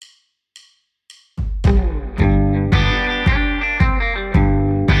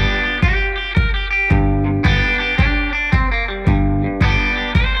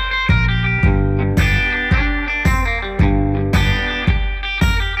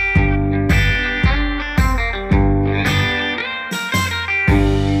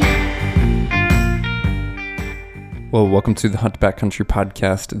Well, welcome to the Hunt Backcountry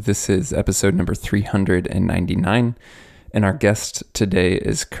Podcast. This is episode number 399, and our guest today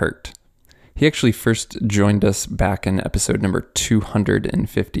is Kurt. He actually first joined us back in episode number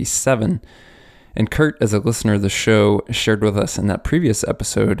 257, and Kurt, as a listener of the show, shared with us in that previous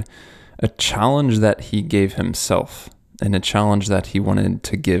episode a challenge that he gave himself and a challenge that he wanted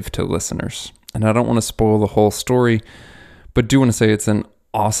to give to listeners. And I don't want to spoil the whole story, but do want to say it's an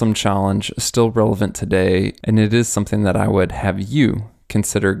awesome challenge, still relevant today, and it is something that I would have you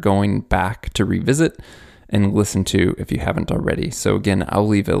consider going back to revisit and listen to if you haven't already. So again, I'll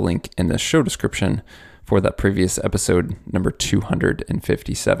leave a link in the show description for that previous episode, number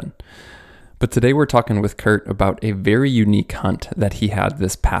 257. But today we're talking with Kurt about a very unique hunt that he had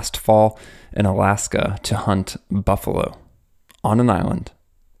this past fall in Alaska to hunt buffalo on an island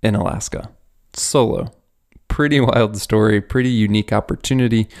in Alaska, solo. Pretty wild story, pretty unique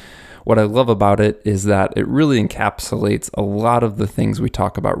opportunity. What I love about it is that it really encapsulates a lot of the things we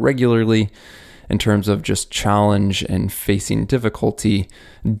talk about regularly in terms of just challenge and facing difficulty,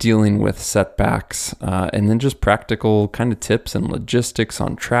 dealing with setbacks, and then just practical kind of tips and logistics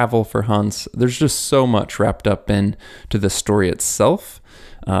on travel for hunts. There's just so much wrapped up in to the story itself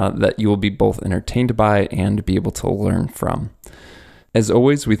that you will be both entertained by and be able to learn from. As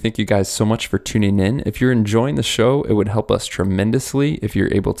always, we thank you guys so much for tuning in. If you're enjoying the show, it would help us tremendously if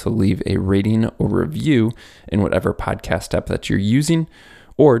you're able to leave a rating or review in whatever podcast app that you're using,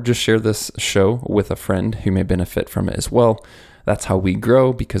 or just share this show with a friend who may benefit from it as well. That's how we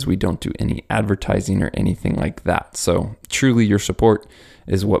grow, because we don't do any advertising or anything like that. So truly, your support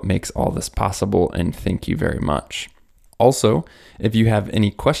is what makes all this possible, and thank you very much. Also, if you have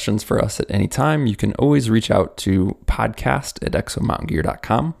any questions for us at any time, you can always reach out to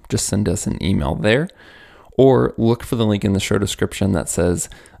podcast@exomountaingear.com. Just send us an email there, or look for the link in the show description that says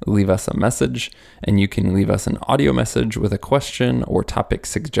leave us a message, and you can leave us an audio message with a question or topic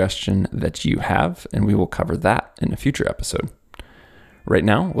suggestion that you have, and we will cover that in a future episode. Right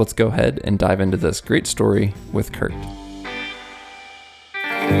now, let's go ahead and dive into this great story with Kurt.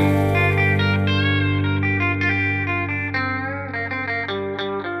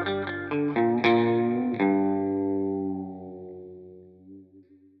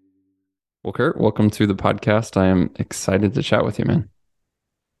 Well, Kurt, welcome to the podcast. I am excited to chat with you, man.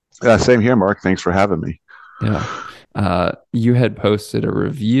 Same here, Mark. Thanks for having me. Yeah. You had posted a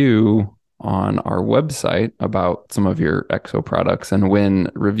review on our website about some of your Exo products, and when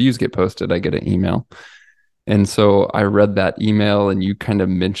reviews get posted, I get an email. And so I read that email, and you kind of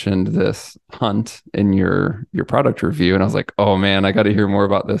mentioned this hunt in your product review, and I was like, oh man, I got to hear more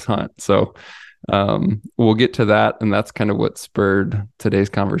about this hunt. So we'll get to that, and that's kind of what spurred today's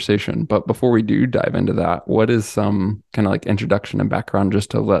conversation. But before we do dive into that, what is some kind of like introduction and background, just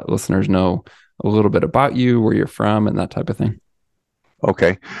to let listeners know a little bit about you, where you're from, and that type of thing?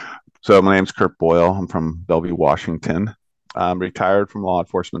 Okay. So my name's Kurt Boyle. I'm from Bellevue, Washington. I'm retired from law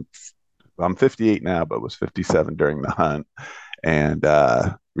enforcement. I'm 58 now, but was 57 during the hunt, and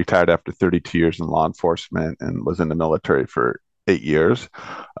retired after 32 years in law enforcement, and was in the military for 8 years.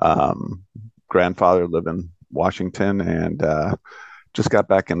 Um, Grandfather lived in Washington, and just got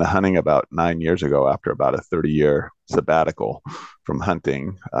back into hunting about 9 years ago after about a 30-year sabbatical from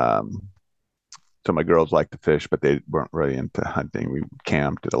hunting. So my girls like to fish, but they weren't really into hunting. We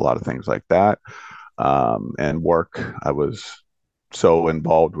camped, did a lot of things like that. And work, I was so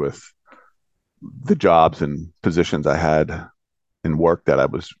involved with the jobs and positions I had in work that I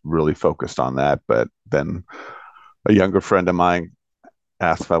was really focused on that. But then a younger friend of mine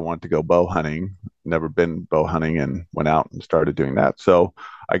asked if I wanted to go bow hunting. Never been bow hunting, and went out and started doing that. So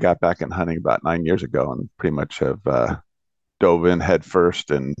I got back in hunting about 9 years ago, and pretty much have dove in head first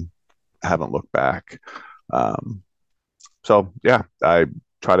and haven't looked back. Um, so yeah, I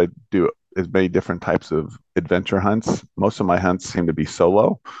try to do as many different types of adventure hunts. Most of my hunts seem to be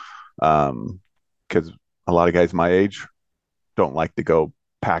solo, because a lot of guys my age don't like to go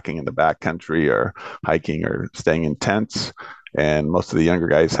packing in the backcountry or hiking or staying in tents. And most of the younger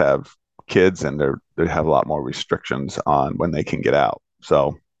guys have kids, and they have a lot more restrictions on when they can get out.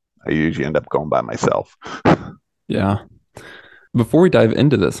 So I usually end up going by myself. Yeah. Before we dive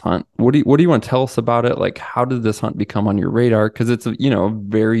into this hunt, what do you want to tell us about it? Like, how did this hunt become on your radar? Because it's a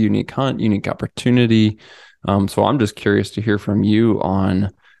very unique hunt, unique opportunity. So I'm just curious to hear from you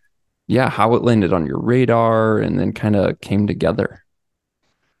on, yeah, how it landed on your radar and then kind of came together.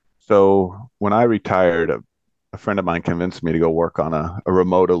 So when I retired, a friend of mine convinced me to go work on a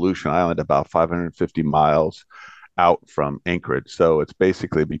remote Aleutian Island about 550 miles out from Anchorage. So it's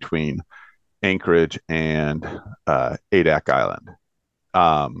basically between Anchorage and Adak Island.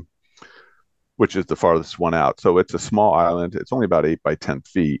 Um, which is the farthest one out. So it's a small island. It's only about 8 by 10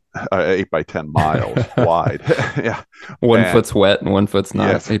 feet, 8 by 10 miles wide. Yeah, One and foot's wet and one foot's not.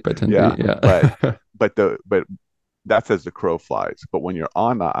 yes, 8 by 10 feet. yeah, Yeah. but that's as the crow flies. But when you're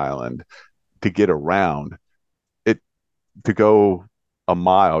on the island, to get around it, to go a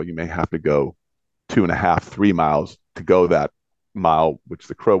mile, you may have to go 2.5, 3 miles to go that mile, which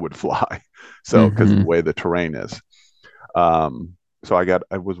the crow would fly. So because of the Hmm. way the terrain is. Um, so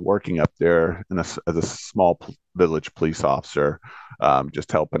I was working up there as a small village police officer,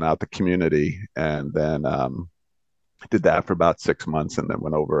 just helping out the community, and then did that for about 6 months, and then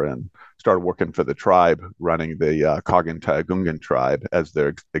went over and started working for the tribe, running the Kagan tribe as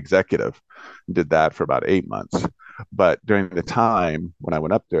their executive. Did that for about 8 months. But during the time when I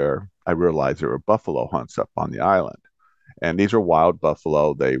went up there, I realized there were buffalo hunts up on the island. And these are wild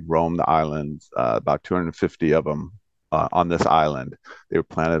buffalo. They roam the islands, about 250 of them on this island. They were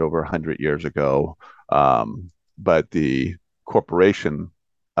planted over 100 years ago. But the corporation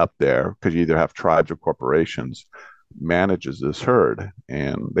up there, because you either have tribes or corporations, manages this herd.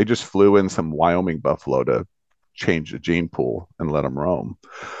 And they just flew in some Wyoming buffalo to change the gene pool and let them roam.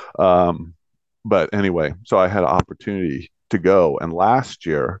 Um, but anyway, so I had an opportunity to go. And last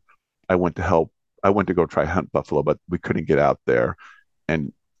year, I went to help. I went to go try hunt buffalo, but we couldn't get out there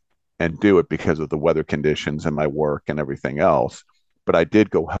and do it because of the weather conditions and my work and everything else. But I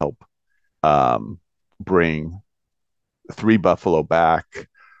did go help um, bring 3 buffalo back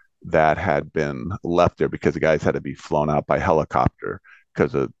that had been left there because the guys had to be flown out by helicopter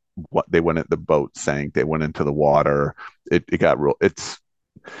because of what they went in the boat sank, they went into the water. It got real.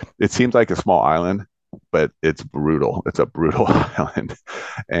 It seems like a small island, but it's brutal. It's a brutal island.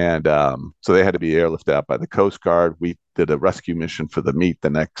 And so they had to be airlifted out by the Coast Guard. We did a rescue mission for the meat the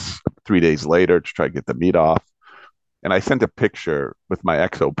next 3 days later to try to get the meat off. And I sent a picture with my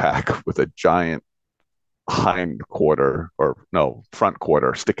exo pack with a giant hind quarter, or no, front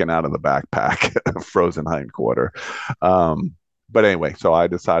quarter sticking out of the backpack, frozen hind quarter. But anyway, so I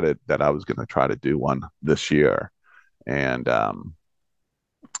decided that I was going to try to do one this year. And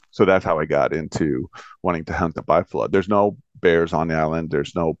so that's how I got into wanting to hunt the buffalo. There's no bears on the island.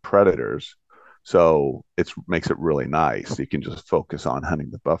 There's no predators, so it makes it really nice. You can just focus on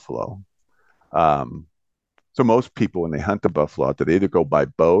hunting the buffalo. Um, so most people, when they hunt the buffalo, they either go by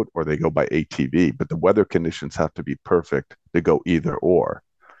boat or they go by ATV. But the weather conditions have to be perfect to go either or.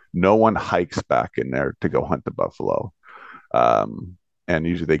 No one hikes back in there to go hunt the buffalo, um, and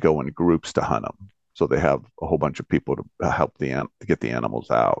usually they go in groups to hunt them. So they have a whole bunch of people to help to get the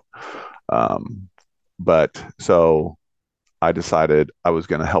animals out. Um, but so I decided I was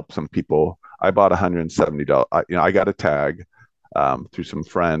going to help some people. I bought $170. I got a tag through some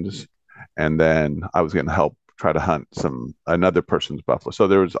friends, and then I was going to help try to hunt another person's buffalo.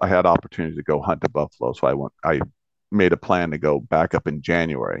 So I had opportunity to go hunt a buffalo. So I made a plan to go back up in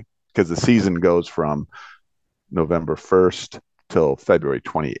January because the season goes from November 1st till February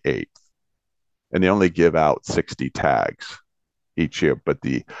 28th, and they only give out 60 tags each year. But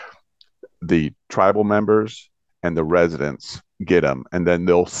the tribal members and the residents get them, and then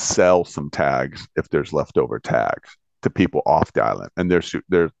they'll sell some tags if there's leftover tags to people off the island, and they're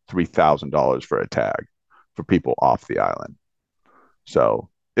 $3,000 for a tag for people off the island. So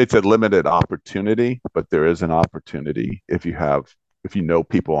it's a limited opportunity, but there is an opportunity if you know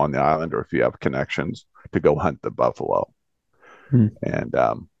people on the island or if you have connections to go hunt the buffalo. Hmm. And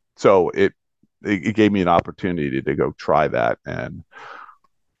so it gave me an opportunity to go try that, and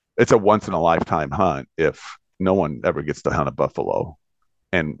it's a once in a lifetime hunt if no one ever gets to hunt a buffalo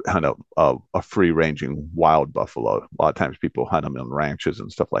and hunt a free ranging wild buffalo. A lot of times people hunt them in ranches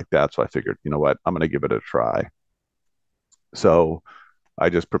and stuff like that. So I figured, you know what, I'm going to give it a try. So I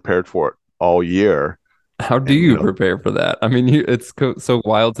just prepared for it all year. How do And, you prepare for that? I mean, it's so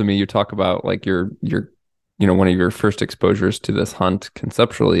wild to me. You talk about like one of your first exposures to this hunt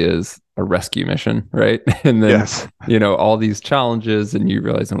conceptually is a rescue mission, right? And then, yes, all these challenges and you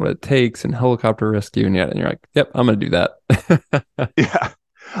realizing what it takes and helicopter rescue and you're like, yep, I'm gonna do that. yeah.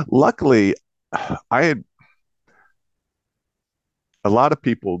 Luckily, I had a lot of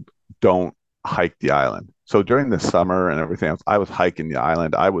people don't hike the island. So during the summer and everything else, I was hiking the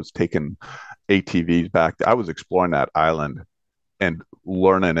island. I was taking ATVs back. I was exploring that island and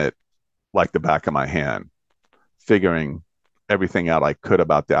learning it like the back of my hand, figuring everything out I could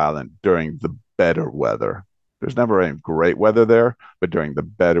about the island during the better weather. There's never any great weather there, but during the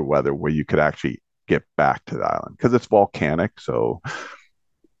better weather where you could actually get back to the island because it's volcanic. So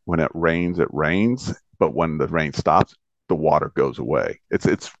when it rains, but when the rain stops, the water goes away.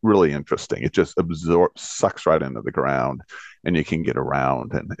 It's really interesting. It just absorbs, sucks right into the ground, and you can get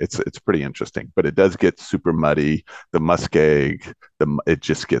around, and it's pretty interesting. But it does get super muddy. The muskeg, it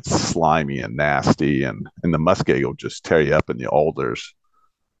just gets slimy and nasty, and the muskeg will just tear you up, and the alders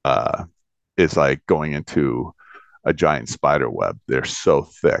uh, is like going into a giant spider web. They're so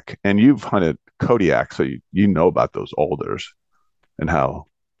thick, and you've hunted Kodiak, so you know about those alders and how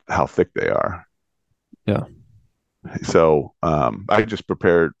thick they are. Yeah. So I just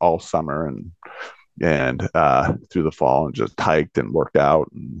prepared all summer and through the fall and just hiked and worked out.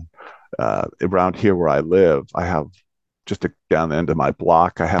 And around here where I live, I have just down the end of my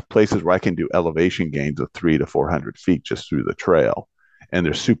block, I have places where I can do elevation gains of 300 to 400 feet just through the trail. And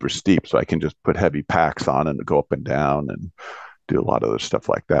they're super steep, so I can just put heavy packs on and go up and down and do a lot of other stuff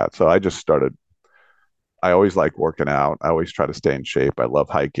like that. So I just started. I always like working out. I always try to stay in shape. I love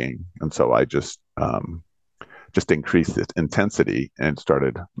hiking, and so I just increased its intensity and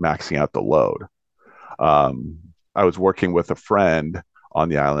started maxing out the load. Um, I was working with a friend on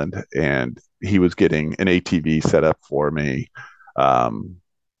the island, and he was getting an ATV set up for me. Um,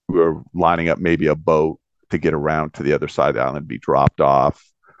 we were lining up maybe a boat to get around to the other side of the island, be dropped off.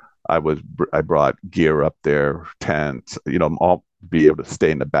 I brought gear up there, tents, I'll be able to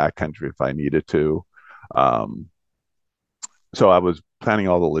stay in the backcountry if I needed to. Um, so I was planning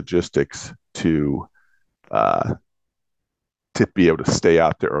all the logistics uh, to be able to stay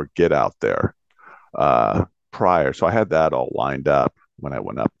out there or get out there prior. So I had that all lined up when I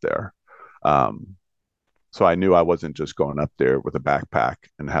went up there. Um, so I knew I wasn't just going up there with a backpack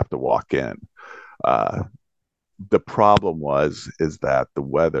and have to walk in. Uh, the problem is that the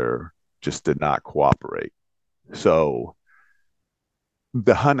weather just did not cooperate. So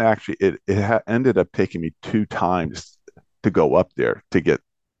the hunt actually ended up taking me 2 times to go up there to get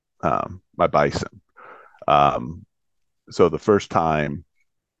my bison. Um, so the first time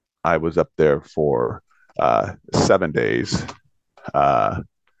I was up there for 7 days uh,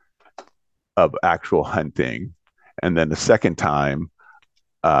 of actual hunting, and then the second time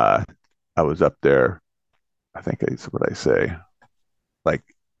uh, I was up there. I think it's what I say, like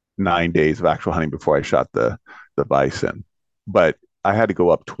 9 days of actual hunting before I shot the bison. But I had to go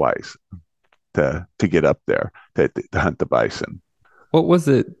up twice to get up there to hunt the bison. What was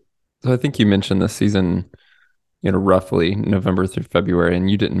it? So I think you mentioned this season, roughly November through February, and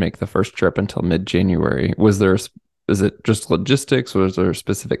you didn't make the first trip until mid-January. Is it just logistics, or is there a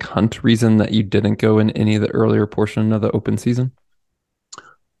specific hunt reason that you didn't go in any of the earlier portion of the open season?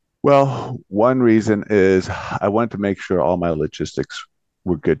 Well, one reason is I wanted to make sure all my logistics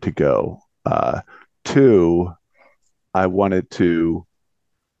were good to go. Two, I wanted to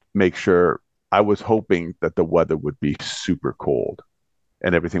make sure I was hoping that the weather would be super cold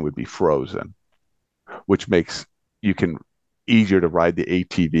and everything would be frozen, which makes you can easier to ride the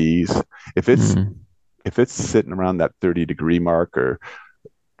ATVs. If it's Mm, if it's sitting around that 30-degree mark or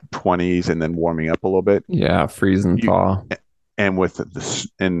 20s and then warming up a little bit, yeah, freeze and you thaw.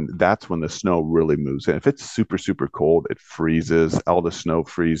 and that's when the snow really moves in. If it's super cold, it freezes, all the snow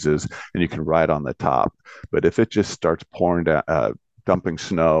freezes, and you can ride on the top. But if it just starts pouring down, dumping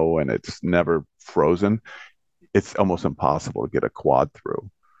snow, and it's never frozen, it's almost impossible to get a quad through.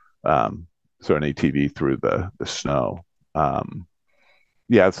 Um, so an ATV through the snow. Um,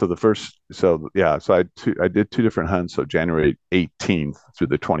 yeah. So I did two different hunts. So January 18th through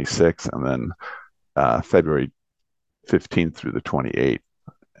the 26th, and then February 15th through the 28th.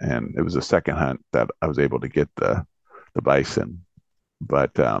 And it was the second hunt that I was able to get the bison.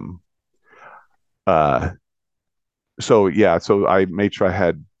 But uh, so yeah, so I made sure I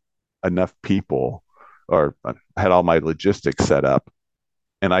had enough people or had all my logistics set up,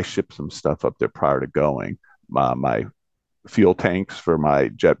 and I shipped some stuff up there prior to going. My fuel tanks for my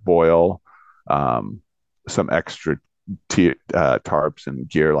jet boil, um, some extra tarps and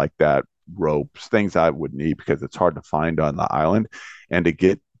gear like that, ropes, things I would need because it's hard to find on the island, and to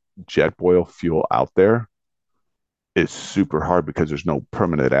get jet boil fuel out there is super hard because there's no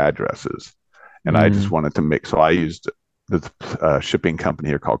permanent addresses. And I just Mm, wanted to make so I used this shipping company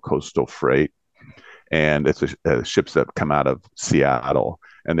here called Coastal Freight, and it's ships that come out of Seattle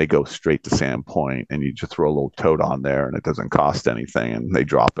and they go straight to Sandpoint, and you just throw a little tote on there and it doesn't cost anything, and they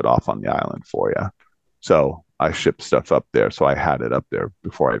drop it off on the island for you. So I shipped stuff up there, so I had it up there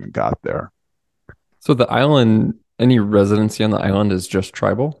before I even got there. so the island, any residency on the island is just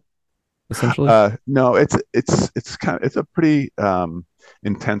tribal, essentially? No, it's a pretty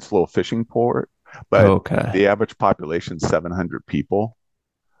intense little fishing port, but Okay. the average population is 700 people.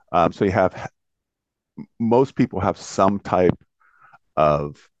 So you have most people have some type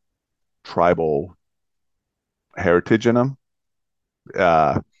of tribal heritage in them.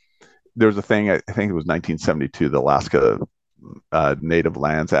 Uh, there was a thing, I think it was 1972, the Alaska Native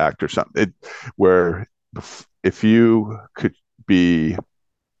Lands Act or something, where if you could be,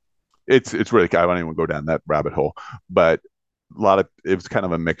 it's really, I don't even go down that rabbit hole, but a lot of it was kind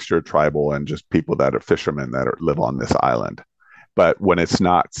of a mixture of tribal and just people that are fishermen that live on this island. But when it's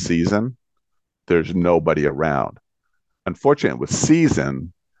not season, there's nobody around. Unfortunately, it was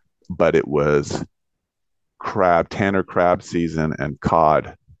season, but it was tanner crab season and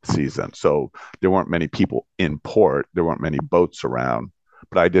cod season. So there weren't many people in port. There weren't many boats around.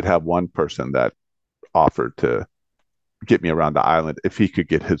 But I did have one person that offered to get me around the island if he could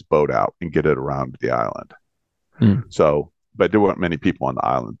get his boat out and get it around the island. Mm. So, but there weren't many people on the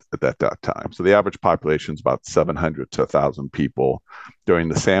island at that time. So the average population is about 700 to 1,000 people. During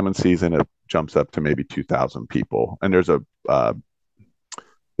the salmon season, it jumps up to maybe 2,000 people. And there's a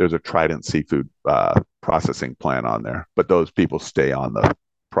Trident seafood processing plant on there, but those people stay on the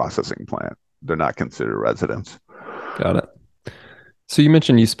processing plant. They're not considered residents. Got it. So you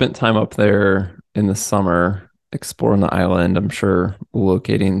mentioned you spent time up there in the summer exploring the island, I'm sure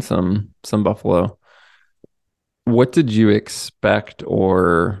locating some buffalo. What did you expect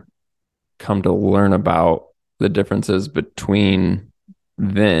or come to learn about the differences between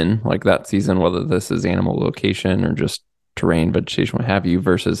then, like that season, whether this is animal location or just terrain, vegetation, what have you,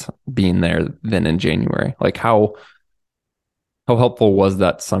 versus being there then in January? Like how helpful was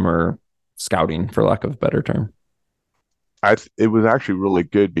that summer scouting, for lack of a better term? It was actually really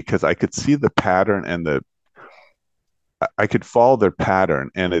good because I could see the pattern and I could follow their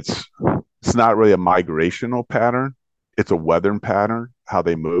pattern, and it's not really a migrational pattern. It's a weather pattern, how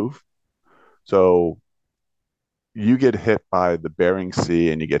they move. So you get hit by the Bering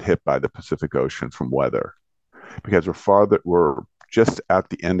Sea and you get hit by the Pacific Ocean from weather because we're just at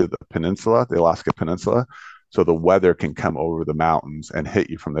the end of the peninsula, the Alaska Peninsula. So the weather can come over the mountains and hit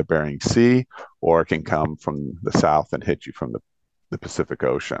you from the Bering Sea, or it can come from the south and hit you from the Pacific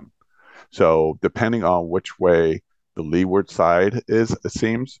Ocean. So depending on which way the leeward side is, it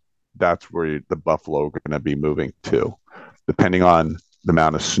seems, that's where the buffalo are going to be moving to. Depending on the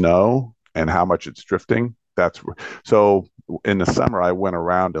amount of snow and how much it's drifting, that's where. So in the summer, I went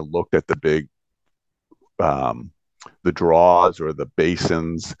around and looked at the big, um, the draws or the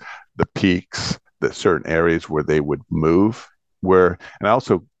basins, the peaks, the certain areas where they would move. And I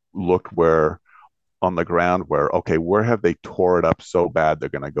also looked where on the ground where, okay, where have they tore it up so bad they're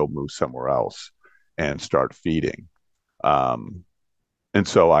going to go move somewhere else and start feeding. Um, and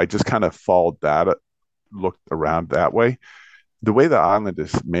so I just kind of followed that, looked around that way. The way the island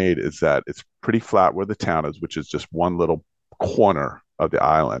is made is that it's pretty flat where the town is, which is just one little corner of the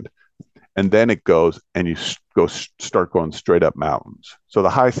island. And then it goes and you start going straight up mountains. So the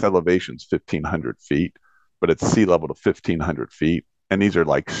highest elevation is 1,500 feet, but it's sea level to 1,500 feet. And these are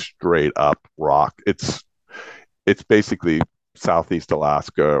like straight up rock. It's basically Southeast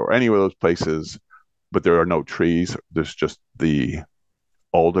Alaska or any of those places, but there are no trees. There's just the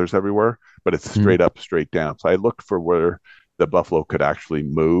alders everywhere, but it's Mm. straight up, straight down. So I looked for where the buffalo could actually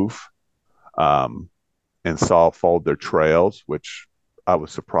move, um, and followed their trails, which I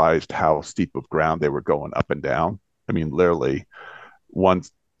was surprised how steep of ground they were going up and down. I mean, literally, one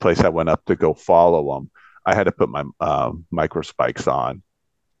place I went up to go follow them, I had to put my micro spikes on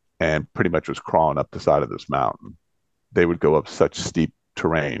and pretty much was crawling up the side of this mountain. They would go up such steep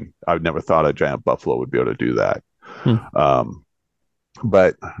terrain. I never thought a giant buffalo would be able to do that. Hmm. Um,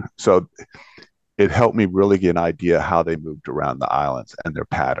 but so it helped me really get an idea how they moved around the islands and their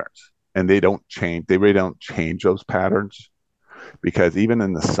patterns. And they don't change, they really don't change those patterns because even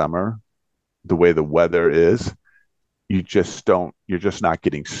in the summer, the way the weather is, you're just not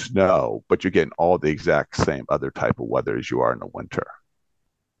getting snow, but you're getting all the exact same other type of weather as you are in the winter.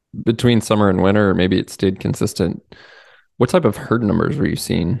 Between summer and winter, or maybe it stayed consistent. What type of herd numbers were you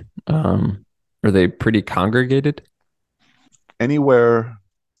seeing? Are they pretty congregated? Anywhere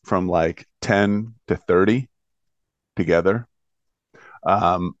from like 10 to 30 together.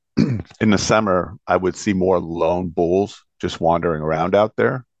 Um, in the summer, I would see more lone bulls just wandering around out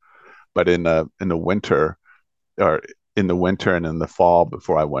there. But in the winter, or in the winter and in the fall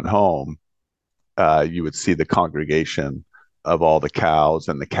before I went home, you would see the congregation of all the cows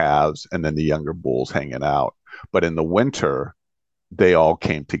and the calves, and then the younger bulls hanging out. But in the winter, they all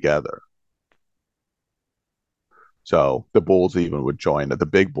came together. So the bulls even would join. The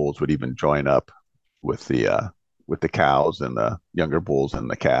big bulls would even join up with the cows and the younger bulls and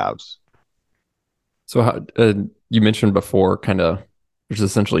the calves. So how, you mentioned before kind of there's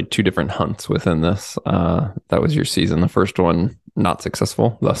essentially two different hunts within this. That was your season. The first one not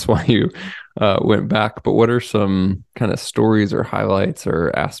successful. That's why you went back. But what are some kind of stories or highlights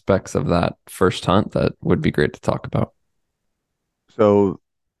or aspects of that first hunt that would be great to talk about? So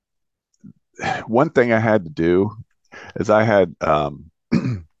one thing I had to do is I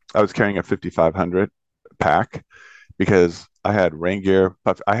was carrying a 5500 pack because I had rain gear.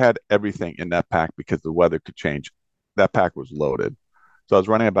 I had everything in that pack because the weather could change. That pack was loaded. So I was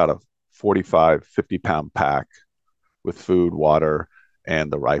running about a 45, 50 pound pack with food, water,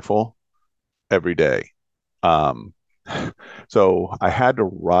 and the rifle every day. Um, so I had to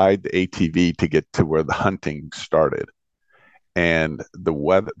ride the ATV to get to where the hunting started. And the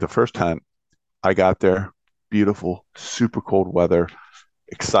weather, the first hunt, I got there, beautiful, super cold weather,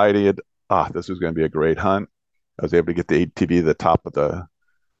 excited. This was going to be a great hunt. I was able to get the ATV to the top of the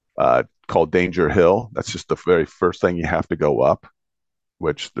called Danger Hill. That's just the very first thing you have to go up,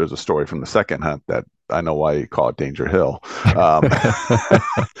 which there's a story from the second hunt that I know why you call it Danger Hill. Um,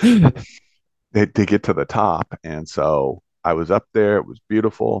 to get to the top. And so I was up there. It was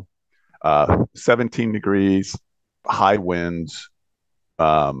beautiful. 17 degrees, high winds,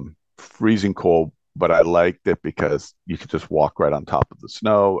 freezing cold, but I liked it because you could just walk right on top of the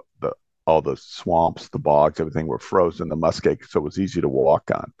snow. All the swamps, the bogs, everything were frozen, the muskeg, so it was easy to walk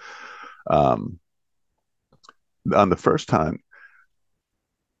um, on the first time.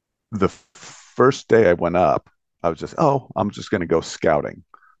 The first day I went up, I was just, I'm just going to go scouting.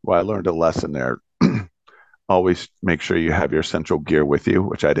 Well, I learned a lesson there. Always make sure you have your essential gear with you,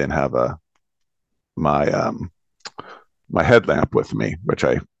 which I didn't have my my headlamp with me, which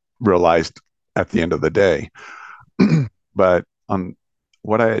I realized at the end of the day. But on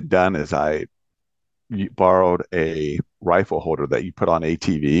what I had done is I borrowed a rifle holder that you put on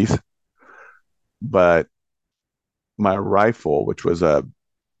ATVs, but my rifle, which was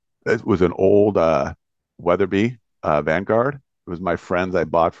it was an old Weatherby Vanguard. It was my friend's. I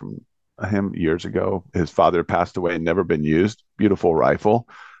bought from him years ago. His father passed away and never been used. Beautiful rifle.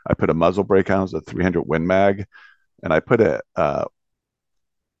 I put a muzzle brake on. It was a 300 Win Mag, and I put a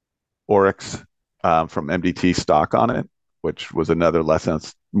Oryx from MDT stock on it, which was another lesson.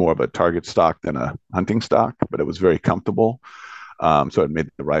 It's more of a target stock than a hunting stock, but it was very comfortable. So it made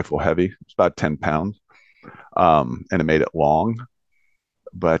the rifle heavy. It's about 10 pounds, and it made it long.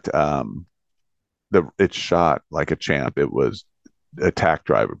 But it shot like a champ. It was a tack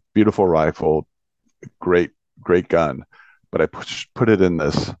driver, beautiful rifle, great great gun. But I put it in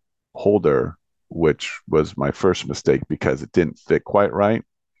this holder, which was my first mistake because it didn't fit quite right.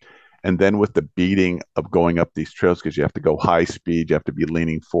 And then with the beating of going up these trails, because you have to go high speed, you have to be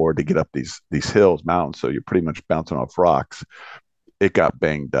leaning forward to get up these hills, mountains. So you're pretty much bouncing off rocks. It got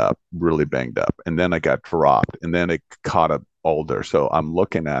banged up, really banged up. And then I got dropped and then it caught a boulder. So I'm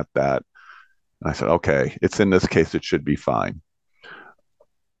looking at that and I said, okay, it's in this case, it should be fine.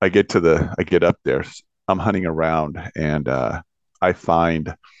 I get up there, I'm hunting around and I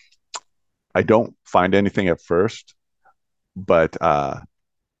find, I don't find anything at first, but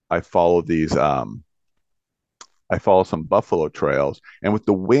I follow I follow some buffalo trails, and with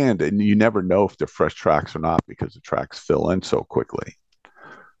the wind, and you never know if they're fresh tracks or not because the tracks fill in so quickly.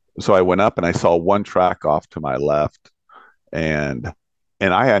 So I went up and I saw one track off to my left, and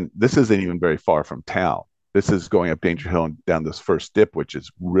I had this isn't even very far from town. This is going up Danger Hill and down this first dip, which is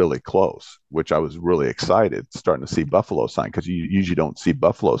really close. Which I was really excited, starting to see buffalo sign because you usually don't see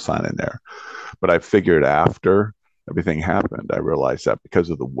buffalo sign in there. But I figured after everything happened, I realized that because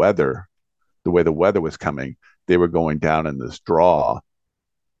of the weather, the way the weather was coming, they were going down in this draw,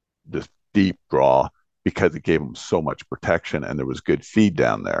 this deep draw, because it gave them so much protection and there was good feed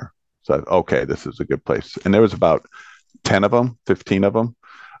down there. So, okay, this is a good place. And there was about 10 of them, 15 of them,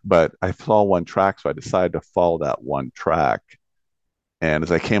 but I saw one track. So I decided to follow that one track. And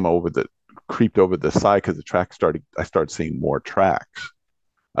as I came over creeped over the side because the track started, I started seeing more tracks.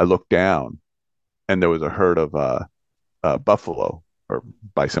 I looked down and there was a herd of buffalo or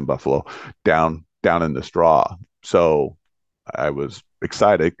bison buffalo down in this draw. So I was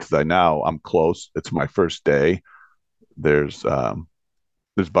excited because I'm close. It's my first day. There's um,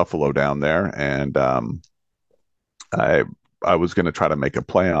 there's buffalo down there, and I I was going to try to make a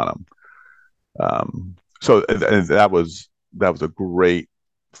play on them. So that was a great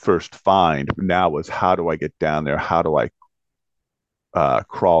first find. Now was how do I get down there? How do I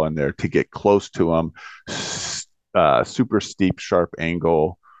crawl in there to get close to them? Super steep, sharp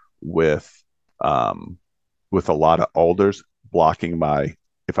angle with um, a lot of alders blocking my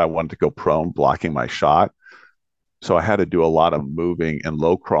if I wanted to go prone, blocking my shot. So I had to do a lot of moving and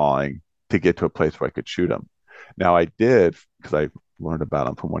low crawling to get to a place where I could shoot them. Now I did because I learned about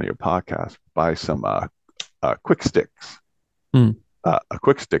them from one of your podcasts. Buy some quick sticks, Hmm. a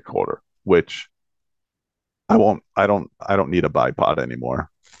quick stick holder, which I won't. I don't need a bipod anymore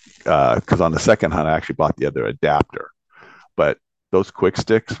because on the second hunt I actually bought the other adapter. But those quick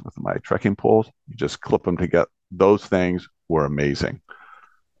sticks with my trekking poles, you just clip them together. Those things were amazing.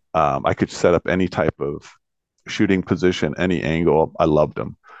 I could set up any type of shooting position, any angle. I loved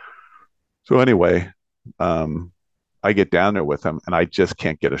them. So anyway, um, I get down there with them and I just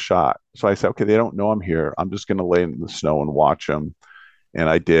can't get a shot. So I said, okay, they don't know I'm here. I'm just going to lay in the snow and watch them. And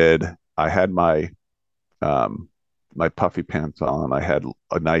I did. I had um, my puffy pants on. I had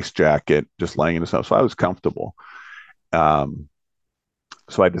a nice jacket, just laying in the snow, so I was comfortable. Um,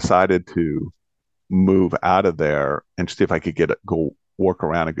 so I decided to move out of there and see if I could go work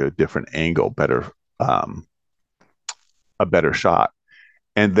around and get a different angle, um, a better shot.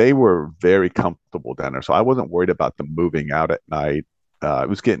 And they were very comfortable down there, so I wasn't worried about them moving out at night. It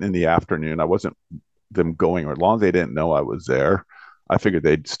was getting in the afternoon. I wasn't them going, or as long as they didn't know I was there, I figured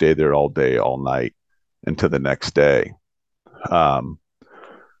they'd stay there all day, all night, until the next day. Um,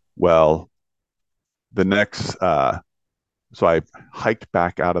 well, the next, so I hiked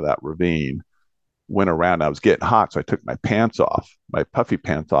back out of that ravine, went around. I was getting hot, so I took my pants off, my puffy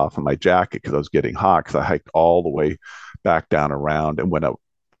pants off, and my jacket because I was getting hot. Because I hiked all the way back down around and went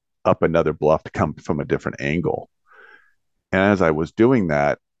up another bluff to come from a different angle. And as I was doing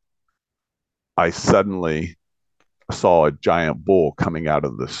that, I suddenly saw a giant bull coming out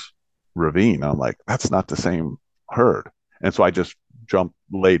of this ravine. I'm like, that's not the same herd. And so I just jumped,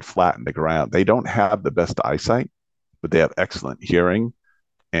 laid flat in the ground. They don't have the best eyesight, but they have excellent hearing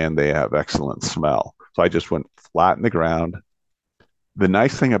and they have excellent smell. So I just went flat in the ground. The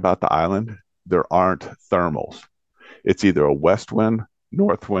nice thing about the island, there aren't thermals. It's either a west wind,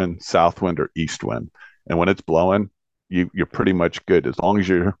 north wind, south wind, or east wind. And when it's blowing, you're pretty much good. As long as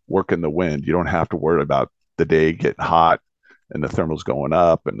you're working the wind, you don't have to worry about the day getting hot and the thermals going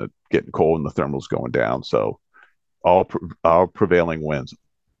up and getting cold and the thermals going down. So all prevailing winds,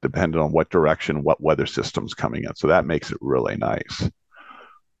 depending on what direction, what weather system's coming in. So that makes it really nice.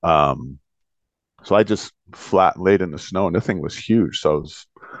 Um, so I just flat laid in the snow, and the thing was huge. So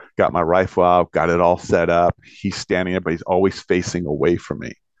I got my rifle out, got it all set up. He's standing there, but he's always facing away from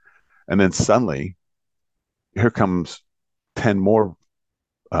me. And then suddenly, here comes 10 more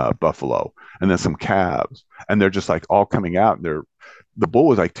buffalo, and then some calves, and they're just like all coming out. And the bull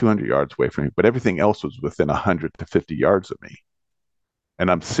was like 200 yards away from me, but everything else was within 100 to 50 yards of me. And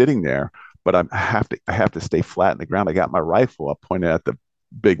I'm sitting there, but I have to stay flat in the ground. I got my rifle up pointed at the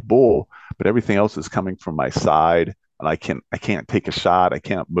big bull, but everything else is coming from my side, and I can't take a shot. I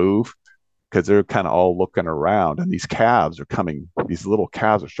can't move because they're kind of all looking around, and these calves are coming. These little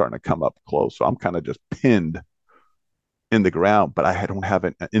calves are starting to come up close, so I'm kind of just pinned in the ground, but I don't have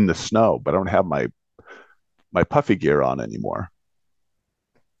it in the snow, but I don't have my puffy gear on anymore.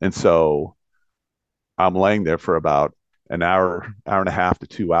 And so I'm laying there for about an hour and a half to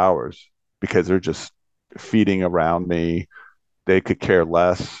 2 hours because they're just feeding around me. They could care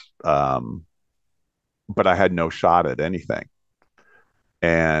less. But I had no shot at anything.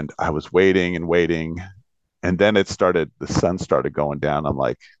 And I was waiting and waiting. And then the sun started going down. I'm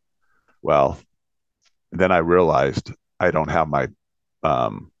like, well, then I realized I don't have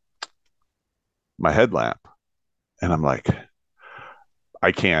um, my headlamp. And I'm like,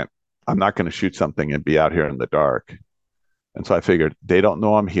 I can't, I'm not going to shoot something and be out here in the dark. And so I figured they don't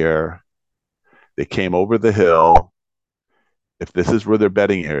know I'm here. They came over the hill. If this is where their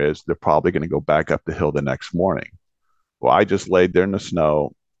bedding area is, they're probably going to go back up the hill the next morning. Well, I just laid there in the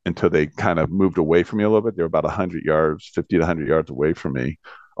snow until they kind of moved away from me a little bit. They're about 100 yards, 50 to 100 yards away from me.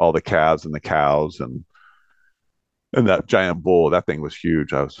 All the calves and the cows and that giant bull, that thing was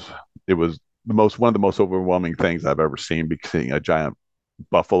huge. It was one of the most overwhelming things I've ever seen, because seeing a giant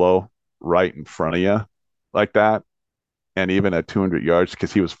buffalo right in front of you like that. And even at 200 yards,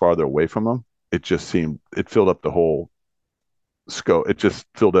 because he was farther away from them, it filled up the whole scope. It just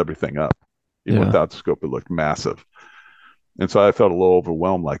filled everything up. Even Yeah. without the scope, it looked massive. And so I felt a little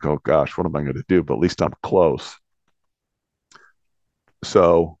overwhelmed, like, oh gosh, what am I going to do? But at least I'm close.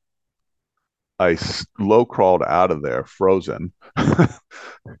 So I low crawled out of there, frozen,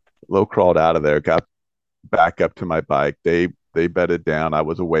 low crawled out of there, got back up to my bike. They bedded down. I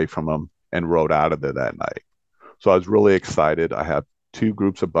was away from them and rode out of there that night. So I was really excited. I have two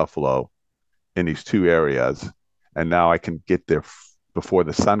groups of buffalo in these two areas, and now I can get there before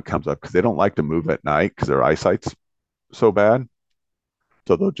the sun comes up, because they don't like to move at night because their eyesight's so bad.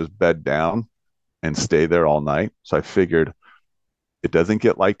 So they'll just bed down and stay there all night. So I figured it doesn't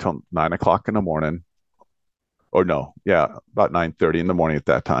get light till 9 o'clock in the morning. or no, yeah, about 9:30 in the morning at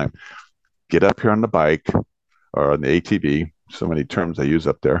that time. Get up here on the bike or on the ATV. So many terms I use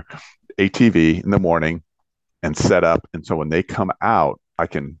up there. ATV in the morning and set up. And so when they come out, I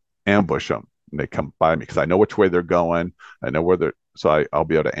can ambush them. And they come by me because I know which way they're going. I know where they're, so I'll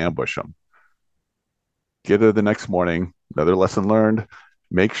be able to ambush them. Get there the next morning. Another lesson learned: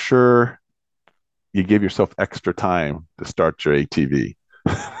 make sure you give yourself extra time to start your ATV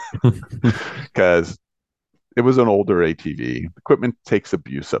because it was an older ATV. Equipment takes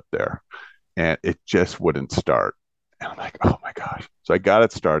abuse up there, and it just wouldn't start. And I'm like, oh my gosh. So I got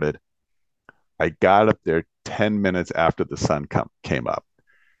it started. I got up there 10 minutes after the sun came up.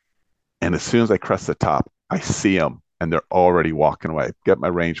 And as soon as I crest the top, I see them and they're already walking away. Get my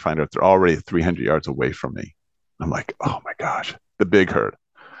rangefinder. They're already 300 yards away from me. I'm like, oh my gosh, the big herd.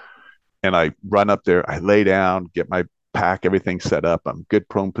 And I run up there. I lay down, get my pack, everything set up. I'm good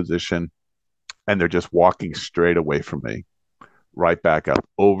prone position. And they're just walking straight away from me, right back up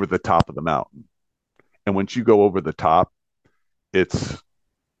over the top of the mountain. And once you go over the top, it's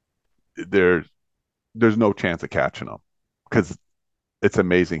there's there's no chance of catching them because it's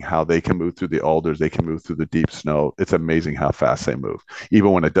amazing how they can move through the alders. They can move through the deep snow. It's amazing how fast they move,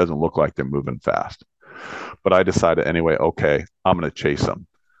 even when it doesn't look like they're moving fast. But I decided anyway, okay, I'm going to chase them.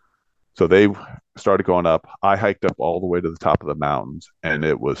 So they started going up. I hiked up all the way to the top of the mountains, and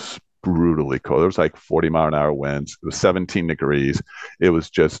it was brutally cold. There was like 40-mile-an-hour winds. It was 17 degrees. It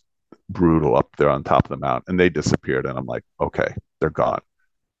was just brutal up there on top of the mountain, and they disappeared. And I'm like, okay, they're gone.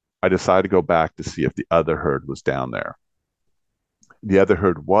 I decided to go back to see if the other herd was down there. The other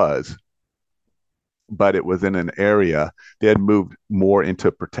herd was, but it was in an area. They had moved more into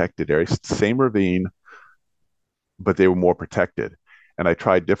a protected area, same ravine, but they were more protected. And I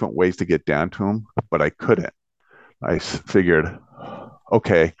tried different ways to get down to them, but I couldn't. I figured,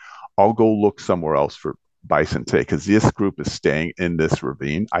 okay, I'll go look somewhere else for bison today because this group is staying in this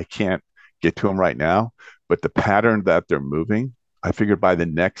ravine. I can't get to them right now, but the pattern that they're moving, I figured by the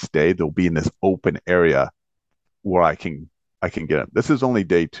next day they'll be in this open area where I can get them. This is only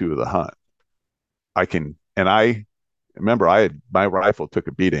day two of the hunt. I can, and I remember I had my rifle took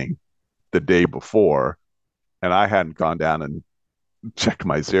a beating the day before, and I hadn't gone down and checked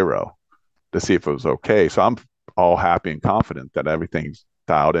my zero to see if it was okay. So I'm all happy and confident that everything's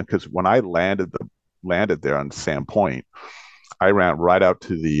dialed in. Because when I landed there on Sand Point, I ran right out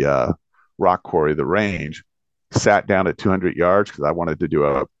to the rock quarry, the range, sat down at 200 yards because I wanted to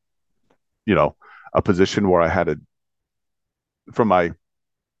do you know, a position where I had a from my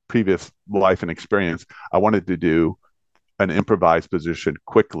previous life and experience, I wanted to do an improvised position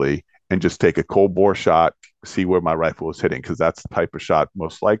quickly and just take a cold bore shot, see where my rifle was hitting, because that's the type of shot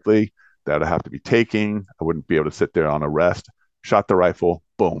most likely that I have to be taking. I wouldn't be able to sit there on a rest. Shot the rifle,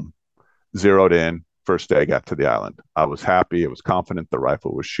 boom, zeroed in. First day I got to the island, I was happy. I was confident the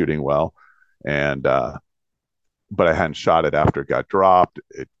rifle was shooting well, and but I hadn't shot it after it got dropped.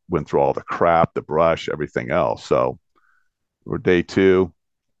 It went through all the crap, the brush, everything else. So we're day two.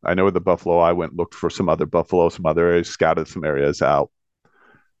 I know where the buffalo. I went looked for some other buffalo, some other areas, scouted some areas out.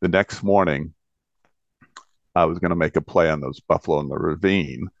 The next morning, I was going to make a play on those buffalo in the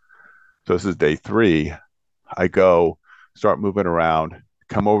ravine. So this is day three. I go start moving around,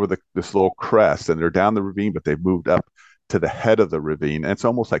 come over this little crest, and they're down the ravine, but they've moved up to the head of the ravine. And it's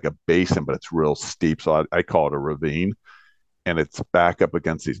almost like a basin, but it's real steep. So I call it a ravine, and it's back up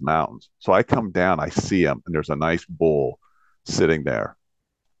against these mountains. So I come down, I see them, and there's a nice bull sitting there.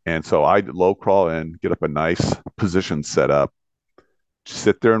 And so I low crawl in, get up a nice position set up,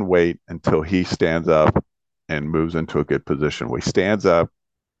 sit there and wait until he stands up and moves into a good position. When he stands up,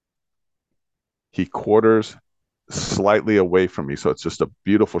 he quarters slightly away from me. So it's just a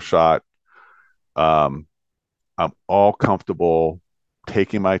beautiful shot. Um, I'm all comfortable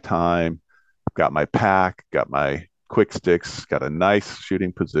taking my time. Got my pack, got my quick sticks, got a nice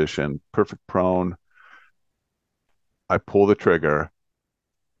shooting position, perfect prone. I pull the trigger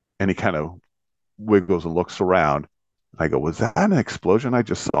and he kind of wiggles and looks around. I go, was that an explosion I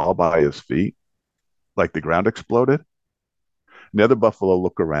just saw by his feet? Like the ground exploded? And the other buffalo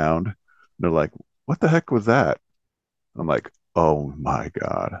look around and they're like, what the heck was that? I'm like, oh my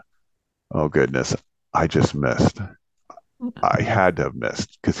God. Oh goodness. I just missed. I had to have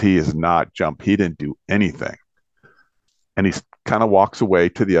missed because he is not jump. He didn't do anything. And he kind of walks away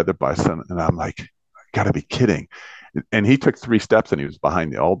to the other bison. And I'm like, gotta be kidding. And he took 3 steps and he was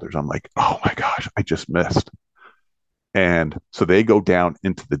behind the alders. I'm like, oh my gosh, I just missed. And so they go down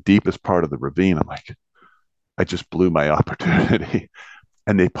into the deepest part of the ravine. I'm like, I just blew my opportunity.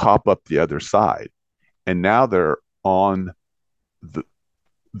 And they pop up the other side. And now they're on the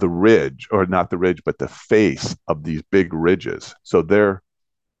the ridge, or not the ridge, but the face of these big ridges. So they're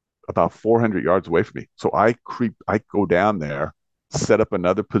about 400 yards away from me. So I go down there, set up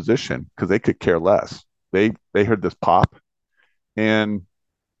another position because they could care less. They heard this pop, and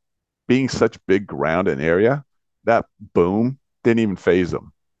being such big ground and area, that boom didn't even phase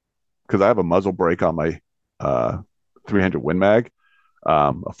them because I have a muzzle brake on my uh, 300 Win Mag,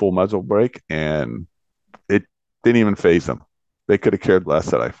 a full muzzle brake, and it didn't even phase them. They could have cared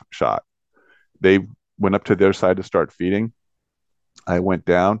less that I shot. They went up to their side to start feeding. I went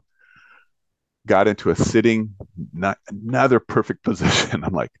down, got into a sitting, not another perfect position.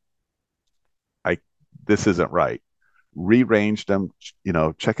 I'm like, I this isn't right. Rearranged them,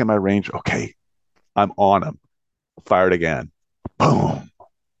 checking my range. Okay, I'm on them. Fired again. Boom.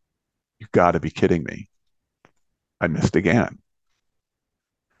 You got to be kidding me. I missed again.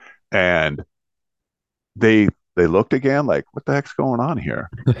 And they looked again like, what the heck's going on here?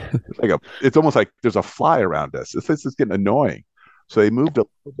 It's almost like there's a fly around us. This is getting annoying. So they moved a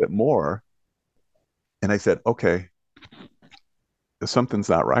little bit more, and I said, okay, something's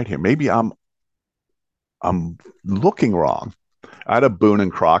not right here. Maybe I'm looking wrong. I had a Boone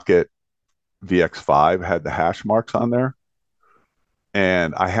and Crockett VX5, had the hash marks on there,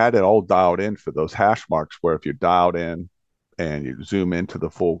 and I had it all dialed in for those hash marks. Where if you're dialed in and you zoom into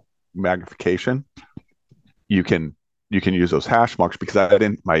the full magnification, you can use those hash marks because I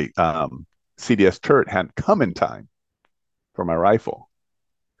didn't my CDS turret hadn't come in time for my rifle,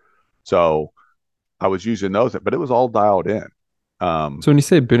 so I was using those, but it was all dialed in. So when you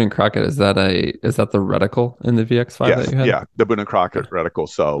say Boone and Crockett, is that the reticle in the VX5 that Yes, you had? yeah, the Boone and Crockett Okay. reticle.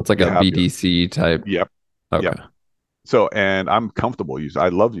 So It's like you a have your BDC type. yep, Okay. yep. So and I'm comfortable using. I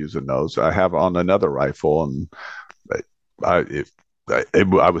love using those. I have on another rifle, and I if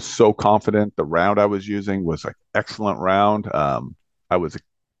I was so confident the round I was using was an excellent round. I was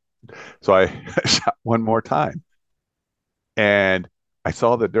so I shot one more time, and I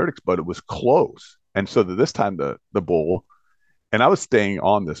saw the Dirtix, but it was close. And so this time the bull, and I was staying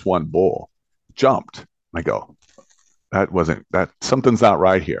on this one bull, jumped. I go, that something's not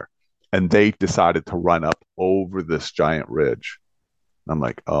right here. And they decided to run up over this giant ridge. I'm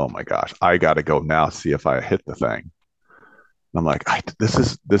like, oh my gosh, I got to go now see if I hit the thing. I'm like, this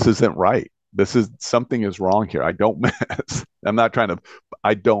isn't right. This is something is wrong here. I don't miss. I'm not trying to.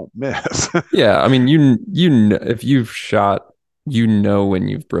 I don't miss. Yeah, I mean, if you've shot, you know when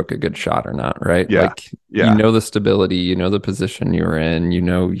you've broke a good shot or not, right? Yeah, Like you yeah. know the stability, you know the position you're in, you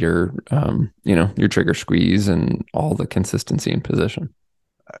know your trigger squeeze and all the consistency and position.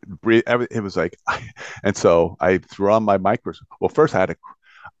 It was like, and so I threw on my micros. Well, first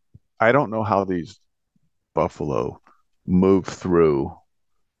I don't know how these buffalo move through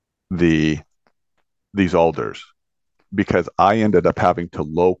the these alders because I ended up having to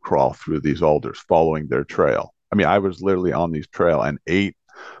low crawl through these alders following their trail. I mean, I was literally on these trail, and the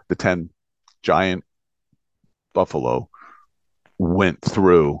 10 giant buffalo went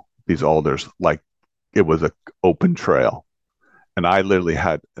through these alders like it was a open trail. And I literally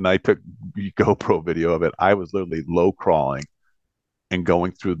and I took GoPro video of it. I was literally low crawling and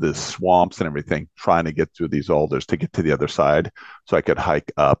going through the swamps and everything, trying to get through these alders to get to the other side so I could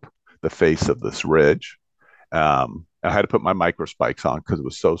hike up the face of this ridge. I had to put my micro spikes on because it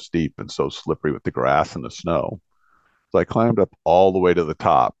was so steep and so slippery with the grass and the snow. So I climbed up all the way to the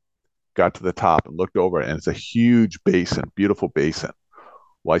top, got to the top and looked over, and it's a huge basin, beautiful basin.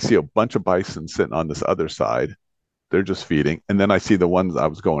 Well, I see a bunch of bison sitting on this other side. They're just feeding. And then I see the ones I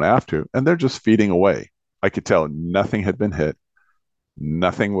was going after, and they're just feeding away. I could tell nothing had been hit,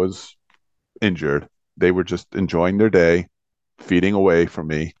 nothing was injured. They were just enjoying their day, feeding away from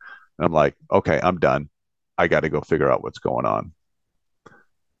me. And I'm like, okay, I'm done. I got to go figure out what's going on.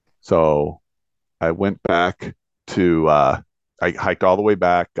 So I went back to, I hiked all the way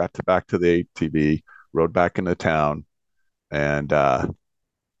back, back to the ATV, rode back into town, and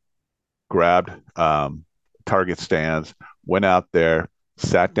grabbed target stands, went out there,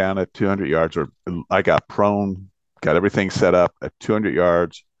 sat down at 200 yards, or I got prone, got everything set up at 200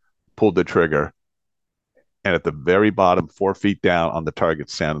 yards, pulled the trigger, and at the very bottom, 4 feet down on the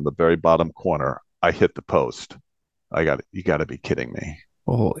target stand in the very bottom corner, I hit the post. You got to be kidding me.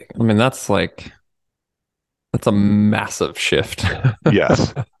 Holy, I mean, that's a massive shift.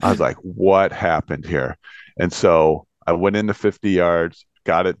 Yes. I was like, what happened here? And so I went into 50 yards,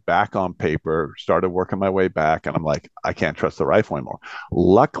 got it back on paper, started working my way back. And I'm like, I can't trust the rifle anymore.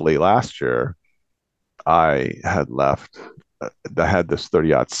 Luckily, last year, I had left, I had this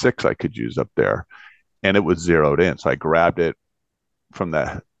 30-06 I could use up there, and it was zeroed in. So I grabbed it from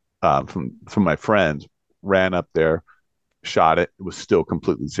from my friends, ran up there, shot it. It was still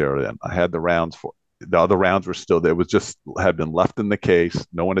completely zeroed in. I had the rounds for the other rounds were still there. It was just had been left in the case.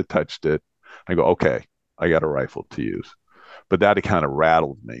 No one had touched it. I go, okay, I got a rifle to use. But that had kind of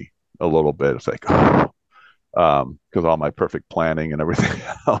rattled me a little bit. It's like, oh, because all my perfect planning and everything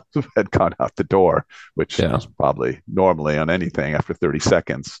else had gone out the door, which Yeah. is probably normally on anything after 30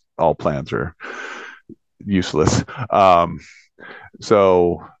 seconds, all plans are useless.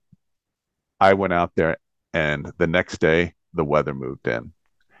 So I went out there, and the next day, the weather moved in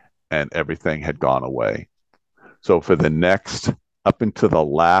and everything had gone away. So for the next, up until the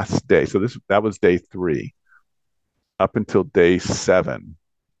last day, so that was day 3, up until day 7.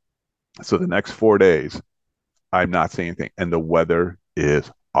 So the next 4 days, I'm not seeing anything. And the weather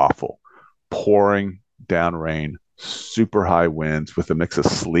is awful. Pouring down rain, super high winds with a mix of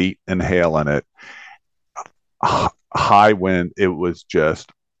sleet and hail in it. High wind. It was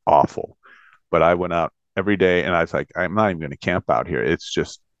just awful. But I went out every day and I was like, I'm not even going to camp out here. It's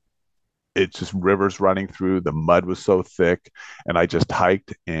just rivers running through. The mud was so thick. And I just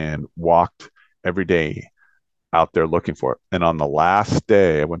hiked and walked every day out there looking for it. And on the last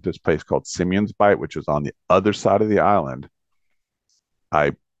day, I went to this place called Simeon's Bite, which is on the other side of the island.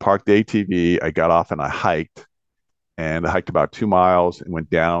 I parked the ATV, I got off and I hiked about 2 miles and went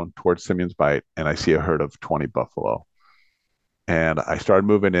down towards Simeon's Bite, and I see a herd of 20 buffalo. And I started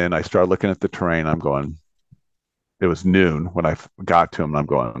moving in. I started looking at the terrain. I'm going, it was noon when I got to him. And I'm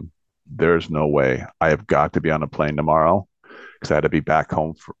going, there's no way. I have got to be on a plane tomorrow because I had to be back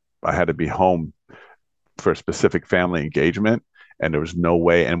home. I had to be home for a specific family engagement, and there was no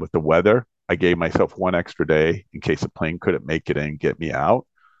way. And with the weather, I gave myself one extra day in case the plane couldn't make it in and get me out.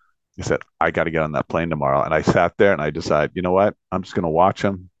 I said, I got to get on that plane tomorrow. And I sat there and I decided, you know what? I'm just going to watch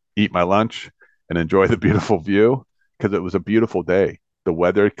them, eat my lunch, and enjoy the beautiful view because it was a beautiful day. The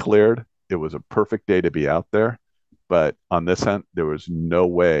weather cleared. It was a perfect day to be out there. But on this end, there was no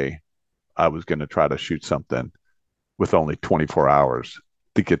way I was going to try to shoot something with only 24 hours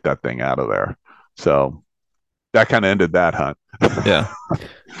to get that thing out of there. So that kind of ended that hunt. Yeah.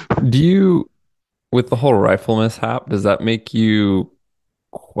 Do you, with the whole rifle mishap, does that make you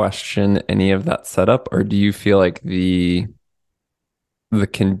question any of that setup, or do you feel like the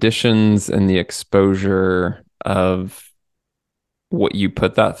conditions and the exposure of what you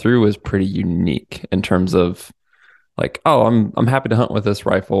put that through was pretty unique in terms of like, oh, I'm happy to hunt with this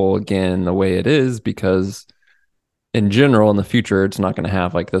rifle again the way it is because in general in the future it's not going to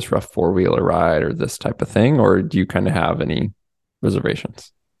have like this rough four-wheeler ride or this type of thing, or do you kind of have any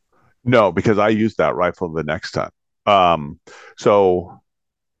reservations? No, because I used that rifle the next time. Um, so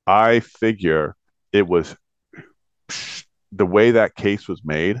I figure it was the way that case was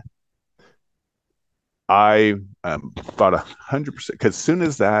made. I about 100% because as soon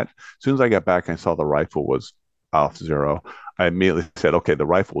as I got back and I saw the rifle was off zero, I immediately said, okay, the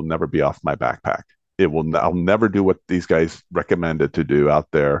rifle will never be off my backpack. I'll never do what these guys recommended to do out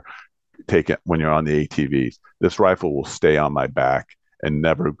there. Take it when you're on the ATVs. This rifle will stay on my back and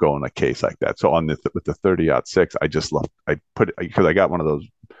never go in a case like that. So with the 30-06, I just left. I put it because I got one of those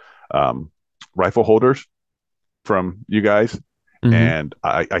um, rifle holders from you guys, Mm-hmm. and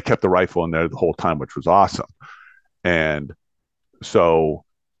I kept the rifle in there the whole time, which was awesome. And so,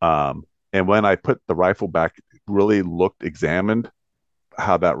 and when I put the rifle back, really examined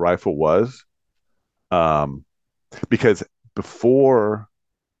how that rifle was, um, because before,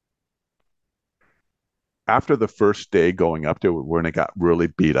 after the first day going up there, when it got really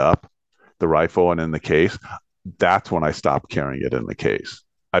beat up, the rifle and in the case, that's when I stopped carrying it in the case.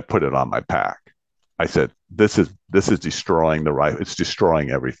 I put it on my pack. I said, this is destroying the rifle. It's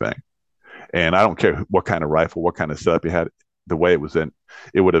destroying everything. And I don't care what kind of rifle, what kind of setup you had, the way it was in,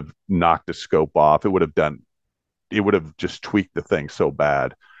 it would have knocked the scope off. It would have just tweaked the thing so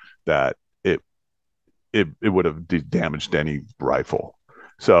bad that it would have damaged any rifle.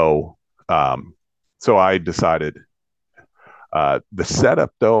 So, um, so I decided the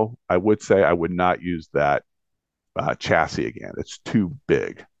setup, though, I would say I would not use that chassis again. It's too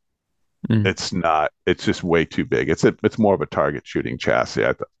big. Mm. It's not. It's just way too big. It's more of a target shooting chassis.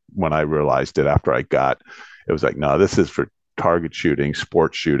 When I realized it after it was like, no, this is for target shooting,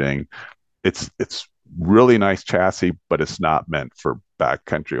 sport shooting. It's really nice chassis, but it's not meant for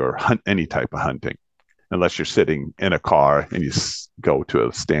backcountry or any type of hunting, unless you're sitting in a car and you go to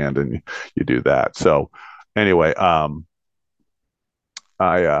a stand and you do that. So anyway, I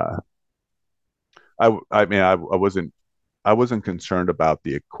I mean I wasn't concerned about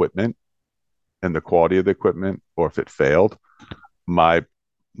the equipment and the quality of the equipment or if it failed. My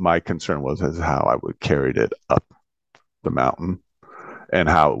my concern was as how I would carried it up the mountain and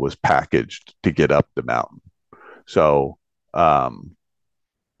how it was packaged to get up the mountain. So Um,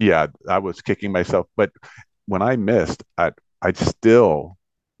 yeah, I was kicking myself, but when I missed, I still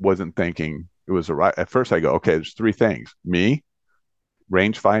wasn't thinking it was a right. At first, I go, okay, there's three things: me,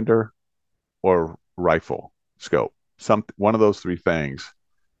 rangefinder, or rifle scope. Some one of those three things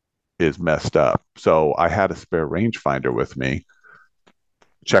is messed up. So I had a spare rangefinder with me,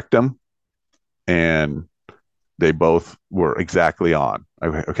 checked them, and they both were exactly on.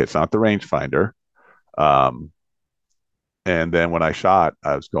 Okay, it's not the rangefinder. Um, and then when I shot,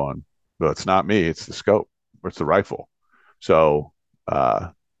 I was going, well, it's not me, it's the scope, or it's the rifle. So, uh,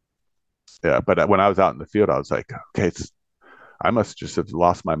 yeah, but when I was out in the field, I was like, okay, I must just have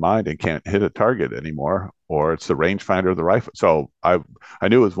lost my mind and can't hit a target anymore, or it's the rangefinder or the rifle. So I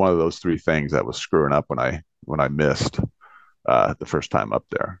knew it was one of those three things that was screwing up when I missed the first time up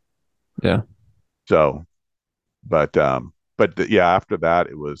there. Yeah. So, yeah, after that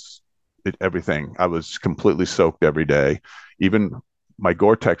everything. I was completely soaked every day. Even my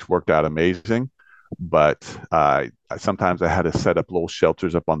Gore-Tex worked out amazing, but sometimes I had to set up little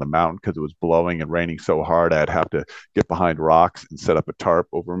shelters up on the mountain because it was blowing and raining so hard. I'd have to get behind rocks and set up a tarp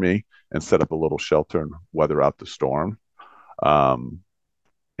over me and set up a little shelter and weather out the storm. Um,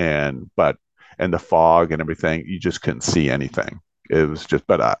 and but and the fog and everything, you just couldn't see anything. It was just,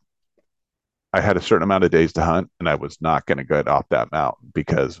 but I had a certain amount of days to hunt, and I was not going to get off that mountain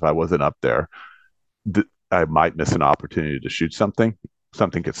because if I wasn't up there, I might miss an opportunity to shoot something.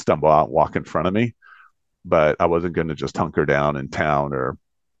 Something could stumble out and walk in front of me, but I wasn't going to just hunker down in town or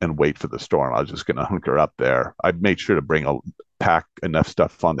and wait for the storm. I was just going to hunker up there. I made sure to pack enough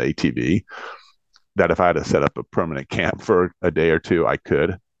stuff on the ATV that if I had to set up a permanent camp for a day or two, I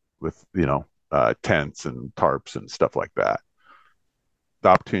could with tents and tarps and stuff like that. The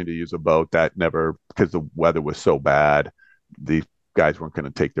opportunity to use a boat that never, because the weather was so bad, the guys weren't going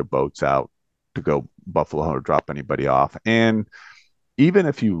to take their boats out to go buffalo or drop anybody off. And even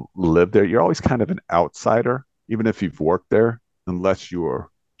if you live there, you're always kind of an outsider, even if you've worked there, unless you're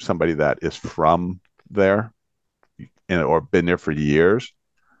somebody that is from there or been there for years.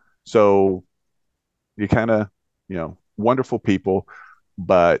 So you kind of, wonderful people,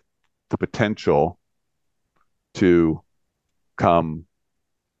 but the potential to come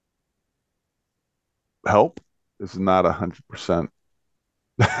help is not 100%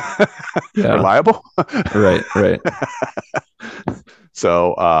 Yeah. reliable. Right. Right.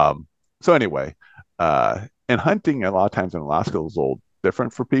 so, so anyway, and hunting a lot of times in Alaska is a little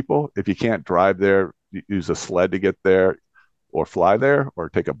different for people. If you can't drive there, use a sled to get there, or fly there, or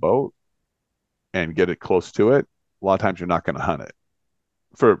take a boat and get it close to it. A lot of times you're not going to hunt it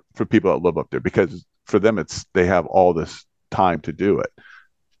for people that live up there because for them they have all this time to do it,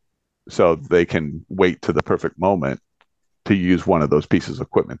 so they can wait to the perfect moment to use one of those pieces of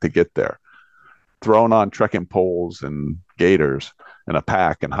equipment to get there. Throwing on trekking poles and gaiters and a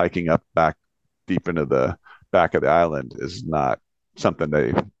pack and hiking up back deep into the back of the island is not something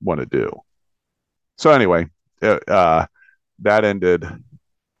they want to do. So anyway, that ended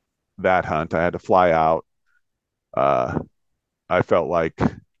that hunt. I had to fly out. Uh, I felt like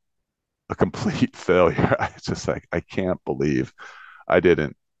a complete failure. I just like I can't believe I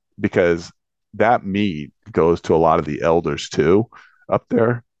didn't because that meat goes to a lot of the elders too up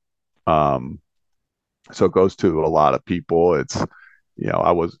there. Um, so it goes to a lot of people. It's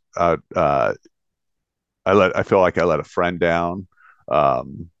I was I feel like I let a friend down,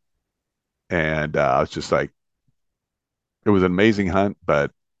 um, and I was just like it was an amazing hunt,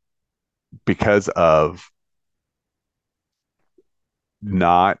 but because of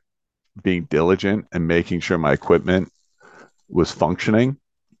not being diligent and making sure my equipment was functioning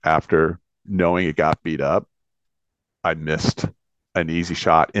after knowing it got beat up, I missed an easy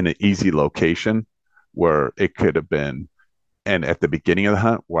shot in an easy location where it could have been, and at the beginning of the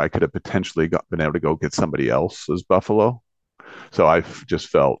hunt where I could have potentially been able to go get somebody else's buffalo. So I just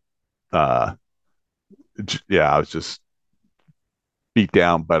felt, uh, yeah, I was just beat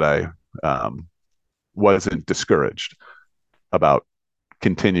down, but I wasn't discouraged about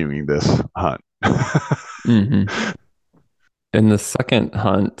continuing this hunt. Hmm. In the second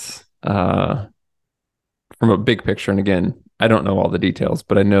hunt, from a big picture, and again, I don't know all the details,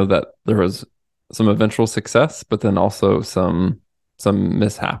 but I know that there was some eventual success, but then also some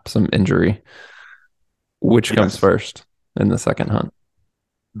mishap, some injury. Which comes Yes, first in the second hunt?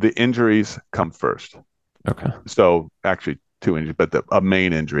 the injuries come first. Okay. So actually, two injuries, but a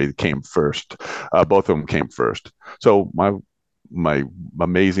main injury came first. Both of them came first. So my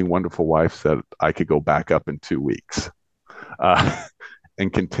amazing, wonderful wife said I could go back up in 2 weeks uh,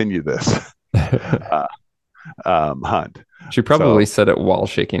 and continue this uh, hunt. She probably So said it while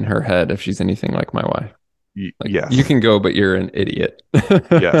shaking her head if she's anything like my wife. Like you Yes, can go, but you're an idiot.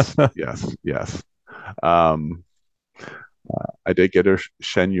 yes, yes, yes. Um, I did get her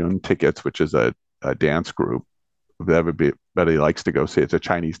Shen Yun tickets, which is a dance group that everybody likes to go see. It's a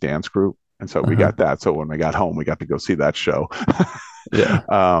Chinese dance group. And so we Uh-huh. got that. So when we got home, we got to go see that show. Yeah.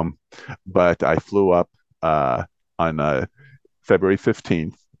 um, but I flew up on February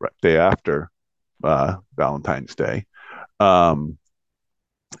 15th, right, day after Valentine's Day, um,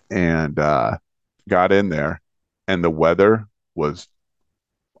 and got in there, and the weather was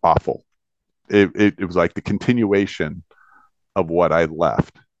awful. It was like the continuation of what I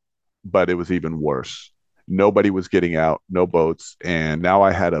left, but it was even worse. Nobody was getting out, no boats, and now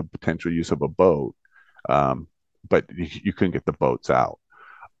I had a potential use of a boat, um, but you couldn't get the boats out.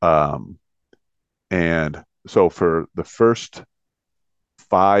 Um, and so for the first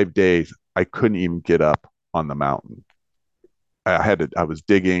 5 days, I couldn't even get up on the mountain. I was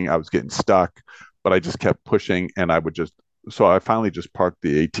digging, I was getting stuck, but I just kept pushing, and so I finally just parked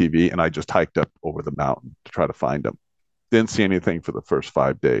the ATV and I just hiked up over the mountain to try to find them. Didn't see anything for the first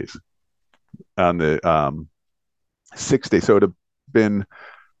 5 days. On the 6 day. So it had been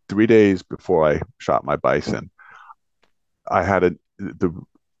 3 days before I shot my bison. I had the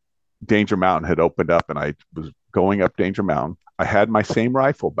Danger Mountain had opened up, and I was going up Danger Mountain. I had my same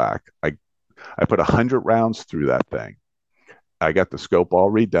rifle back. I put 100 rounds through that thing. I got the scope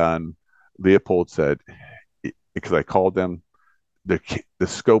all redone. Leopold said, because I called them, the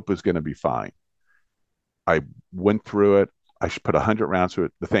scope is going to be fine. I went through it. I put 100 rounds through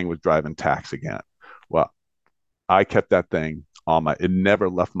it. The thing was driving tacks again. Well, I kept that thing on my. It never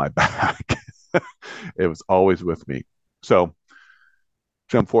left my back. It was always with me. So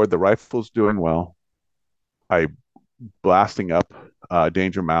jump forward. The rifle's doing well. I blasting up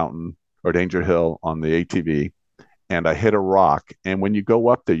Danger Mountain or Danger Hill on the ATV, and I hit a rock. And when you go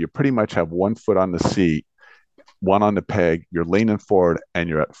up there, you pretty much have one foot on the seat, one on the peg. You're leaning forward, and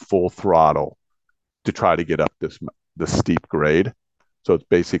you're at full throttle to try to get up this steep grade. So it's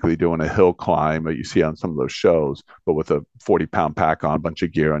basically doing a hill climb that you see on some of those shows, but with a 40-pound pack on, a bunch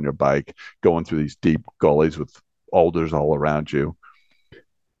of gear on your bike, going through these deep gullies with alders all around you.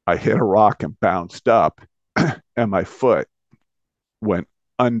 I hit a rock and bounced up, and my foot went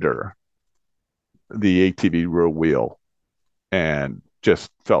under the ATV rear wheel and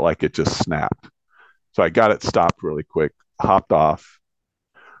just felt like it just snapped. So I got it stopped really quick, hopped off.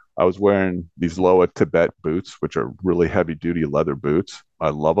 I was wearing these Loa Tibet boots, which are really heavy duty leather boots. I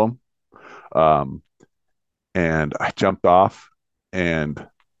love them. Um, and I jumped off and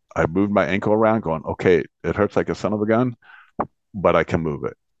I moved my ankle around, going, okay, it hurts like a son of a gun, but I can move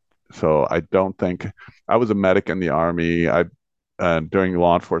it. So I don't think I was a medic in the army. During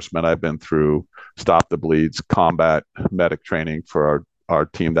law enforcement, I've been through stop the bleeds, combat medic training for our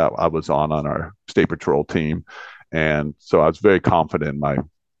team that I was on our state patrol team, and so I was very confident in my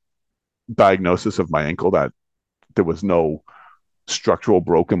diagnosis of my ankle that there was no structural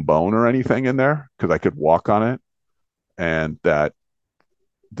broken bone or anything in there because I could walk on it, and that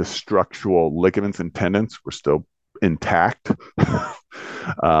the structural ligaments and tendons were still intact.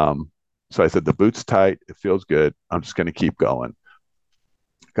 um, so I said, the boot's tight. It feels good. I'm just going to keep going.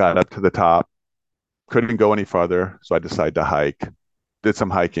 Got up to the top, couldn't go any farther. So I decided to hike, did some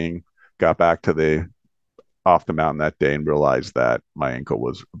hiking, got back to off the mountain that day and realized that my ankle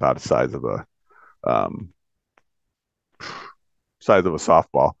was about the um, size of a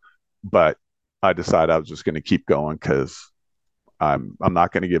softball. But I decided I was just going to keep going because I'm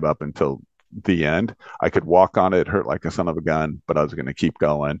not going to give up until the end. I could walk on it, hurt like a son of a gun, but I was going to keep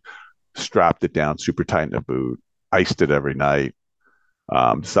going. Strapped it down super tight in the boot, iced it every night.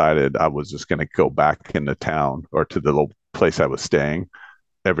 Decided I was just going to go back into town or to the little place I was staying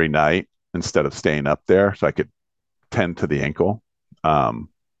every night instead of staying up there so I could tend to the ankle. Um,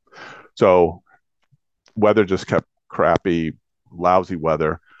 so weather just kept crappy, lousy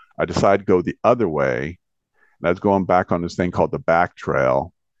weather. I decided to go the other way. And I was going back on this thing called the back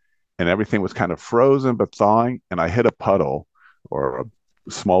trail, and everything was kind of frozen but thawing. And I hit a puddle or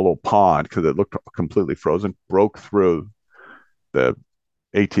a small little pond because it looked completely frozen, broke through the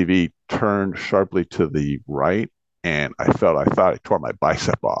ATV, turned sharply to the right, and I thought I tore my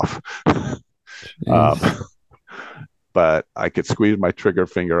bicep off. um, Jeez. but I could squeeze my trigger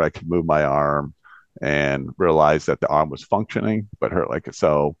finger, I could move my arm, and realize that the arm was functioning, but hurt like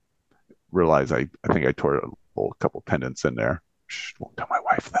so. Realize I think I tore a couple tendons in there. Shh, won't tell my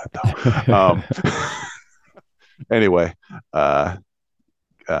wife that though. Anyway, uh,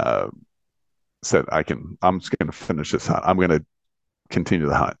 uh, said I'm just going to finish this hunt. I'm going to continue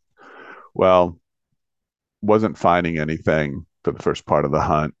the hunt. Well, wasn't finding anything for the first part of the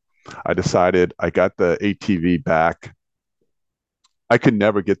hunt. I decided I got the ATV back. I could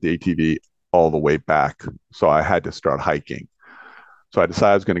never get the ATV all the way back, so I had to start hiking. So I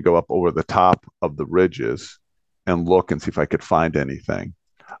decided I was going to go up over the top of the ridges and look and see if I could find anything.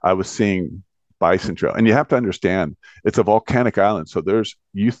 I was seeing bison trail, and you have to understand it's a volcanic island. So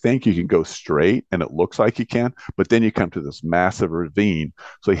you think you can go straight, and it looks like you can, but then you come to this massive ravine.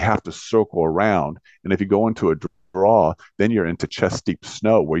 So you have to circle around. And if you go into a draw, then you're into chest deep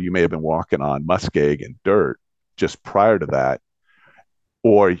snow where you may have been walking on muskeg and dirt just prior to that,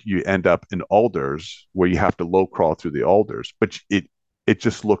 or you end up in alders where you have to low crawl through the alders, but it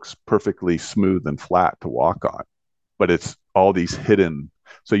just looks perfectly smooth and flat to walk on. But it's all these hidden.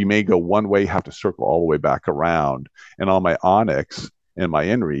 So you may go one way, have to circle all the way back around. And on my Onyx and my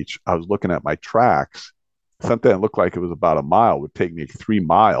InReach, I was looking at my tracks. Something that looked like it was about a mile would take me 3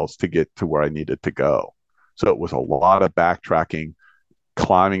 miles to get to where I needed to go. So it was a lot of backtracking,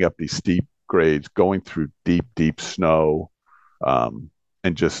 climbing up these steep grades, going through deep, deep snow, um,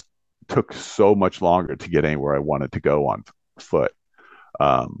 and just took so much longer to get anywhere I wanted to go on foot.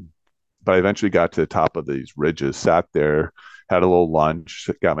 Um, but I eventually got to the top of these ridges, sat there, had a little lunch,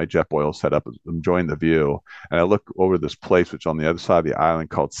 got my Jetboil set up, enjoying the view. And I look over this place, which on the other side of the island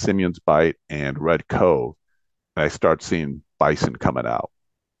called Simeon's Bight and Red Cove. And I start seeing bison coming out.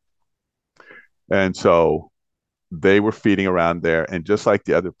 And so they were feeding around there. And just like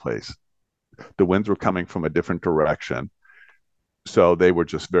the other place, the winds were coming from a different direction. So they were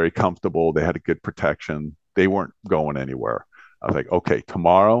just very comfortable. They had a good protection. They weren't going anywhere. I was like, okay,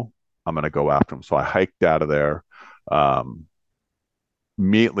 tomorrow I'm going to go after them. So I hiked out of there. Um,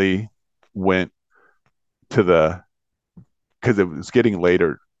 Immediately went to because it was getting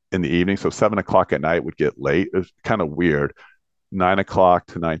later in the evening. So 7 o'clock at night would get late. It was kind of weird. 9 o'clock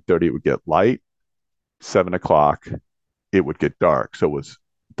to 9:30 it would get light. 7 o'clock it would get dark. So it was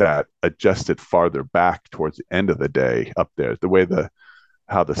that adjusted farther back towards the end of the day up there. The way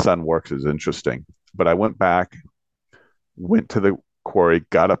how the sun works is interesting. But I went back, went to the quarry,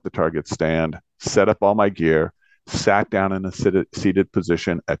 got up the target stand, set up all my gear, sat down in a seated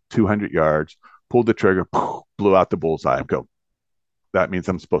position at 200 yards, pulled the trigger, blew out the bullseye, and go, that means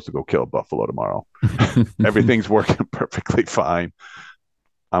I'm supposed to go kill a buffalo tomorrow. Everything's working perfectly fine.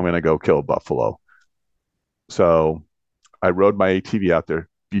 I'm going to go kill a buffalo. So I rode my ATV out there,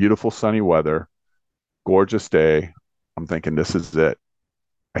 beautiful sunny weather, gorgeous day. I'm thinking, this is it.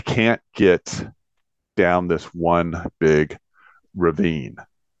 I can't get down this one big ravine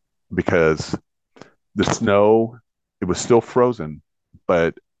because the snow, it was still frozen,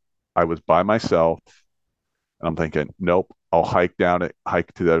 but I was by myself. And I'm thinking, nope, I'll hike down it,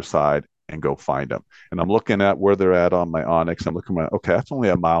 hike to the other side and go find them. And I'm looking at where they're at on my Onyx. I'm looking at, okay, that's only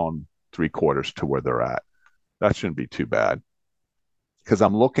a mile and 3/4 to where they're at. That shouldn't be too bad. Because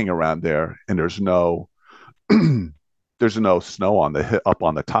I'm looking around there and there's no snow on the up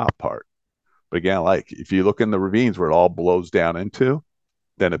on the top part. But again, like if you look in the ravines where it all blows down into,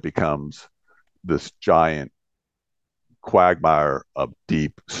 then it becomes this giant quagmire of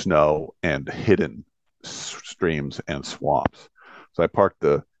deep snow and hidden streams and swamps. So I parked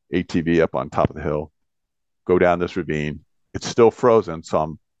the ATV up on top of the hill, go down this ravine. It's still frozen, so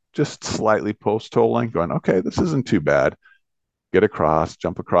I'm just slightly post holing, going, okay, this isn't too bad. Get across,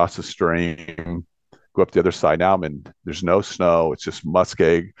 jump across the stream, go up the other side. Now there's no snow. It's just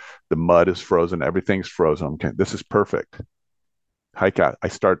muskeg. The mud is frozen. Everything's frozen. Okay, this is perfect. Hike out. I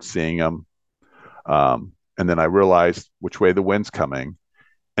start seeing them. And then I realized which way the wind's coming.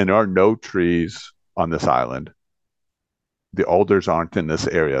 And there are no trees on this island. The alders aren't in this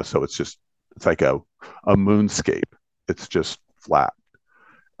area. So it's like a moonscape. It's just flat.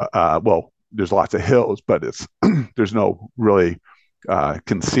 Well, there's lots of hills, but there's no really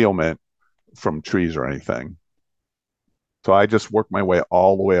concealment from trees or anything. So I just worked my way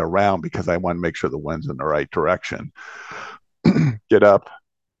all the way around because I want to make sure the wind's in the right direction. Get up,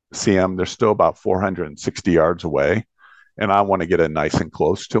 see them. They're still about 460 yards away. And I want to get in nice and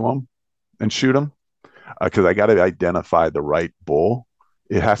close to them and shoot them because I got to identify the right bull.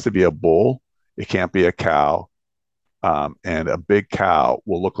 It has to be a bull. It can't be a cow. And a big cow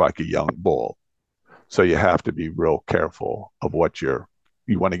will look like a young bull. So you have to be real careful of what you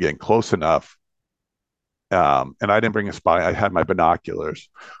want to get in close enough. And I didn't bring a spy. I had my binoculars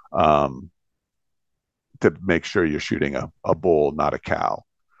to make sure you're shooting a bull, not a cow.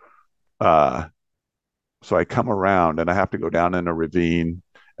 Uh, so I come around and I have to go down in a ravine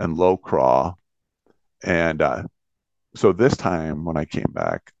and low crawl. And so this time when I came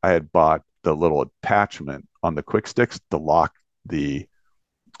back, I had bought the little attachment on the quick sticks to lock the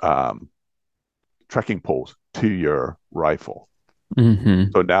um, trekking poles to your rifle.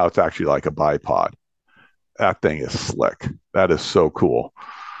 Mm-hmm. So now it's actually like a bipod. That thing is slick. That is so cool.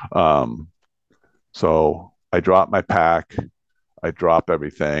 Um, so I drop my pack, I drop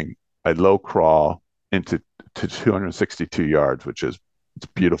everything, I low crawl into to 262 yards, which is it's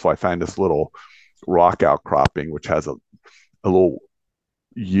beautiful. I find this little rock outcropping, which has a little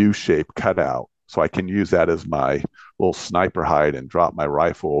U-shaped cutout. So I can use that as my little sniper hide and drop my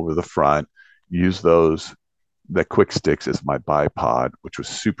rifle over the front, use the quick sticks as my bipod, which was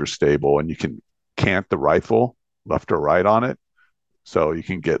super stable. And you can cant the rifle left or right on it. So you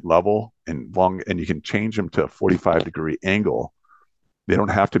can get level and long, and you can change them to a 45-degree angle. They don't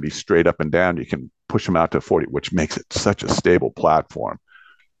have to be straight up and down. You can push them out to 40, which makes it such a stable platform.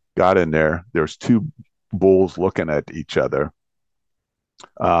 Got in there. There's two bulls looking at each other.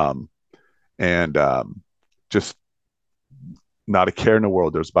 Um, and just not a care in the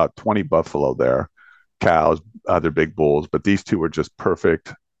world. There's about 20 buffalo there, cows, other big bulls, but these two were just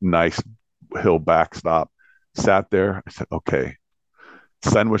perfect, nice hill backstop. Sat there. I said, okay.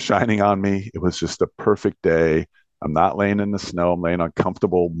 Sun was shining on me. It was just a perfect day. I'm not laying in the snow. I'm laying on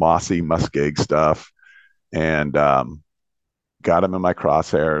comfortable, mossy muskeg stuff, and got him in my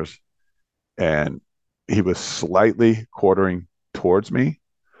crosshairs. And he was slightly quartering towards me.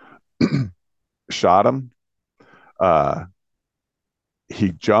 Shot him. Uh,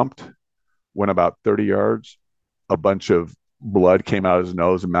 he jumped, went about 30 yards. A bunch of blood came out of his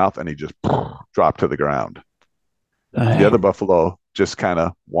nose and mouth, and he just dropped to the ground. The other Dang. buffalo just kind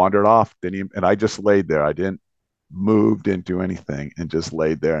of wandered off. Didn't even, and I just laid there. I didn't move, didn't do anything, and just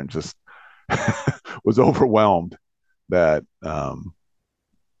laid there and just was overwhelmed that I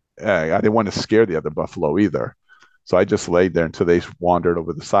didn't want to scare the other buffalo either. So I just laid there until they wandered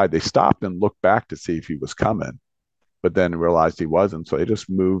over the side. They stopped and looked back to see if he was coming, but then realized he wasn't. So they just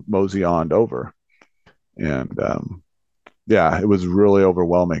moved mosey on over. And yeah, it was really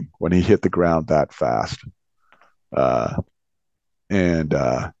overwhelming when he hit the ground that fast. Uh, and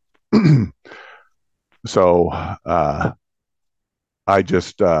so I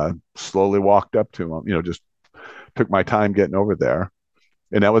just slowly walked up to him, just took my time getting over there.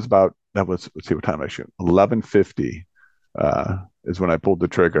 And that was, let's see what time I shoot. 11:50 is when I pulled the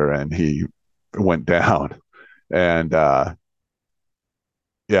trigger and he went down. And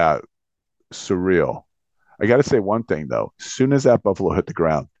yeah, surreal. I got to say one thing though. As soon as that buffalo hit the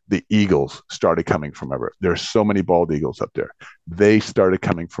ground, the eagles started coming from everywhere. There's so many bald eagles up there. They started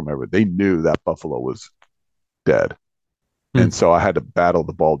coming from everywhere. They knew that buffalo was dead. And Hmm. so I had to battle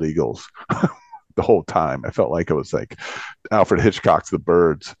the bald eagles the whole time. I felt like it was like Alfred Hitchcock's The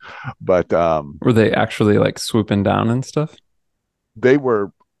Birds, but Were they actually like swooping down and stuff? they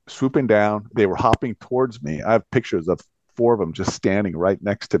were swooping down. They were hopping towards me. I have pictures of four of them just standing right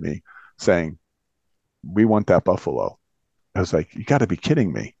next to me, saying, "We want that buffalo." I was like, "You got to be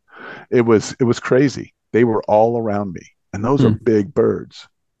kidding me!" It was crazy. They were all around me, and those are Hmm. big birds.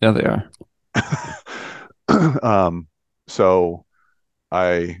 Yeah, they are. um, so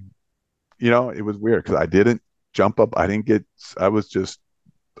I, it was weird because I didn't jump up. I didn't get. I was just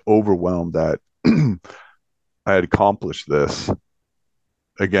overwhelmed that I had accomplished this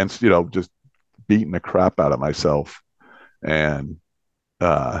against, just beating the crap out of myself and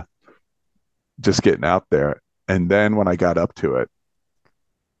uh, just getting out there. And then when I got up to it,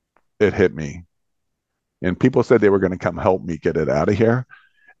 it hit me. And people said they were going to come help me get it out of here.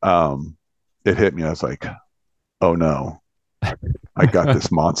 Um, it hit me. I was like, oh no, I got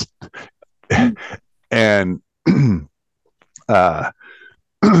this monster. And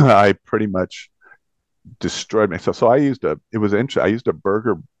I pretty much destroyed myself. So I used a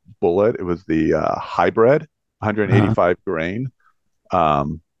Burger bullet. It was the hybrid, Uh-huh. 185 grain.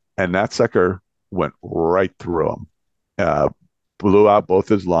 Um, and that sucker went right through him, uh, blew out both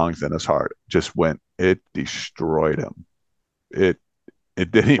his lungs and his heart. It destroyed him. It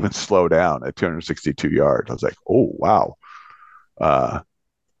it didn't even slow down at 262 yards. I was like, oh wow. Uh,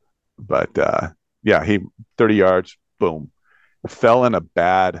 but yeah, he 30 yards, boom, fell in a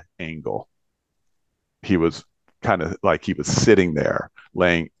bad angle. He was kind of like he was sitting there,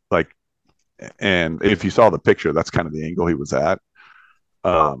 laying like, and if you saw the picture, that's kind of the angle he was at.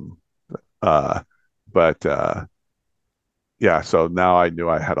 Um, uh, but yeah, so now I knew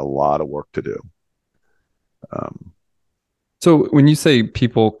I had a lot of work to do. Um, So when you say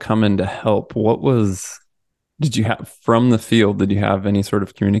people come in to help, did you have from the field, did you have any sort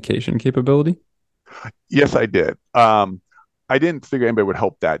of communication capability? yes, I did. I didn't figure anybody would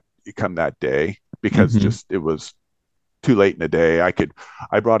help that come that day because Hmm. just it was too late in the day.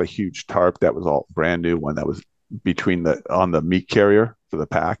 I brought a huge tarp that was all brand new one that was between the on the meat carrier for the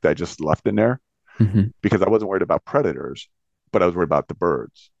pack that I just left in there Hmm. because I wasn't worried about predators. but I was worried about the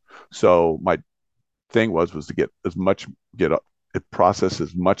birds. So my thing was to get it processed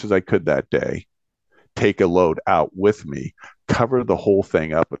as much as I could that day, take a load out with me, cover the whole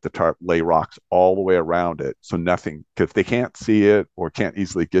thing up with the tarp, lay rocks all the way around it. So nothing, because if they can't see it or can't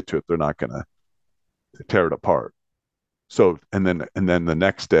easily get to it, they're not going to tear it apart. So, and then the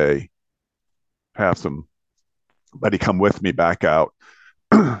next day, have somebody come with me back out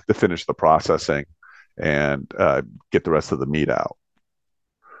to finish the processing and get the rest of the meat out.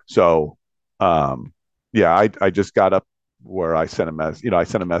 So, um, yeah, I just got up where I sent a message, I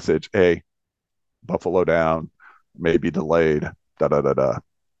sent a message, hey, buffalo down, maybe delayed, da da da da.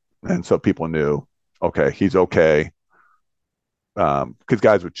 And so people knew, okay, he's okay. Because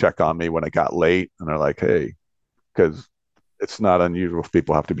guys would check on me when I got late, and they're like, hey, because it's not unusual if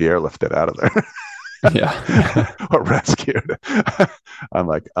people have to be airlifted out of there Yeah. or rescued. I'm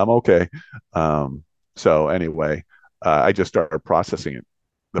like, I'm okay. So anyway, I just started processing it.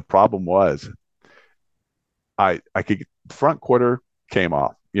 The problem was I could the front quarter came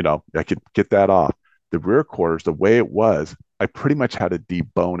off, I could get that off. The rear quarters, the way it was, I pretty much had to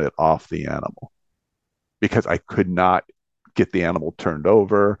debone it off the animal because I could not get the animal turned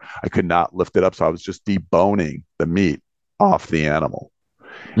over. I could not lift it up. So I was just deboning the meat off the animal.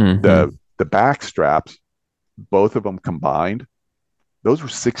 Mm-hmm. The back straps, both of them combined, those were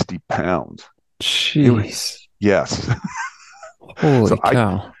 60 pounds. It was, Jeez. yes. So Holy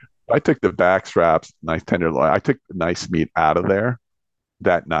cow. I took the back straps, nice tenderloin. I took the nice meat out of there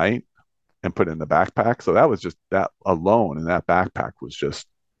that night and put it in the backpack. So that was just that alone, and that backpack was just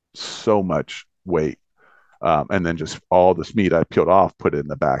so much weight. And then just all this meat I peeled off, put it in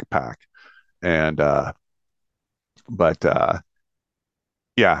the backpack. And but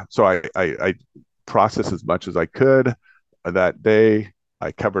yeah, so I processed as much as I could that day.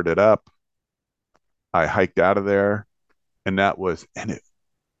 I covered it up. I hiked out of there, and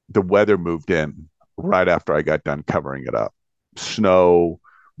the weather moved in right after I got done covering it up. Snow,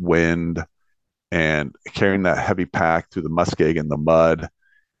 wind, and carrying that heavy pack through the muskeg and the mud,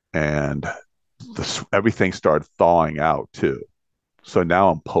 and everything started thawing out too. So now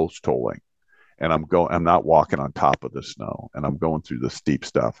I'm post holing, and I'm not walking on top of the snow, and I'm going through the steep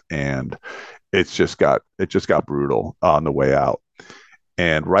stuff, and it just got brutal on the way out.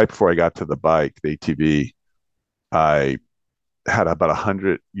 And right before I got to the bike, the ATV, I had about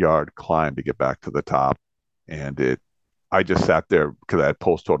 100-yard climb to get back to the top, and I just sat there because I had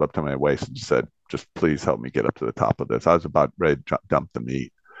post holed up to my waist and just said, just please help me get up to the top of this. I was about ready to dump the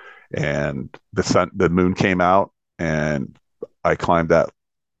meat, and the moon came out, and I climbed that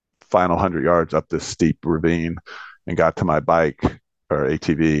final 100 yards up this steep ravine and got to my bike or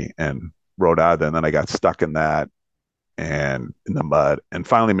ATV and rode out of there. And then I got stuck in that and in the mud and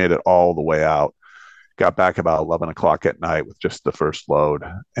finally made it all the way out. Got back about 11 o'clock at night with just the first load.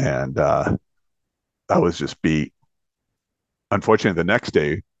 And I was just beat. Unfortunately, the next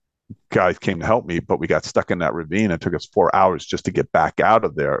day, guys came to help me, but we got stuck in that ravine. It took us 4 hours just to get back out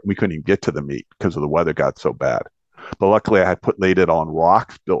of there. We couldn't even get to the meat because of the weather got so bad. But luckily, I had laid it on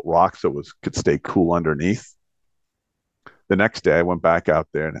rocks, built rocks, so it could stay cool underneath. The next day, I went back out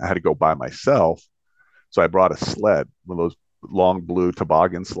there and I had to go by myself. So I brought a sled, one of those long blue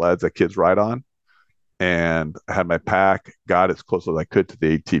toboggan sleds that kids ride on, and I had my pack, got as close as I could to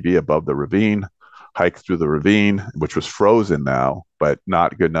the ATV above the ravine, hiked through the ravine, which was frozen now, but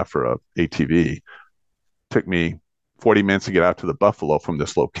not good enough for a ATV. Took me 40 minutes to get out to the buffalo from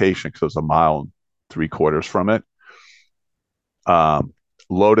this location because it was a mile and 3/4 from it.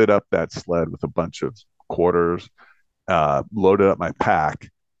 Loaded up that sled with a bunch of quarters, loaded up my pack,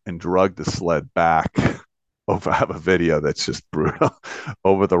 and drug the sled back. Over, I have a video that's just brutal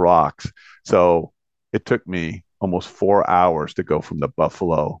over the rocks. So it took me almost 4 hours to go from the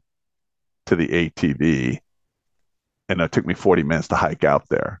buffalo to the ATV, and it took me 40 minutes to hike out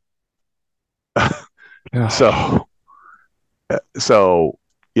there. Gosh. So, so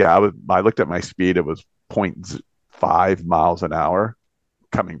yeah, I looked at my speed. It was zero point 0.5 miles an hour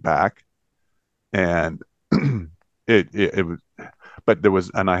coming back, and it was, but there was,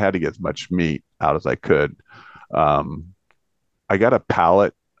 and I had to get as much meat out as I could. Um, I got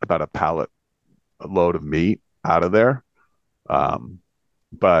about a pallet load of meat out of there, um,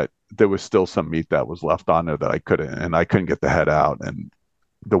 but there was still some meat that was left on there that I couldn't get the head out, and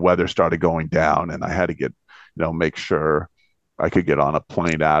the weather started going down, and I had to make sure I could get on a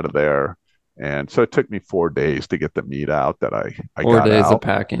plane out of there. And so it took me 4 days to get the meat out that I Four got days of out.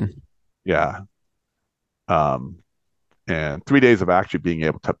 packing. Yeah. Um, and 3 days of actually being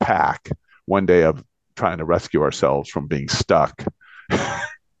able to pack, one day of trying to rescue ourselves from being stuck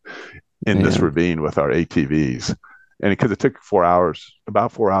in this Man. ravine with our ATVs. And because it took 4 hours,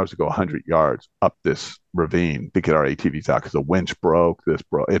 about 4 hours to go 100 yards up this ravine to get our ATVs out because the winch broke, this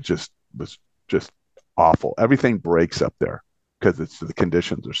broke. It just was just awful. Everything breaks up there because it's the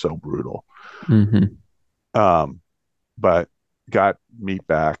conditions are so brutal. Hmm. Um, but got meat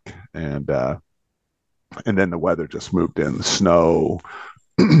back, and then the weather just moved in, the snow,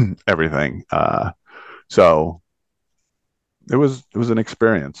 everything. So it was an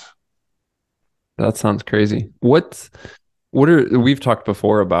experience. That sounds crazy. We've talked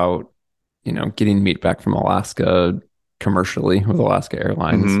before about, getting meat back from Alaska commercially with Alaska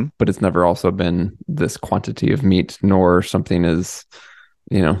Airlines, Hmm. but it's never also been this quantity of meat, nor something as,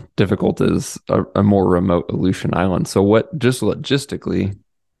 difficult as a more remote Aleutian island. So just logistically,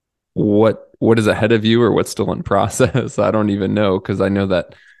 what is ahead of you or what's still in process? I don't even know because I know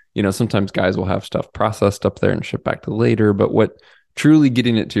that, sometimes guys will have stuff processed up there and shipped back to later, but what truly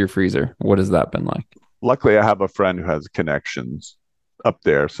getting it to your freezer, what has that been like? Luckily, I have a friend who has connections up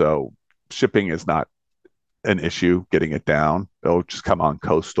there, so shipping is not an issue getting it down. It'll just come on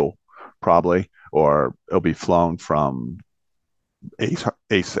coastal, probably, or it'll be flown from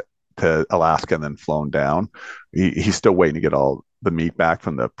Ace to Alaska and then flown down. He's still waiting to get all the meat back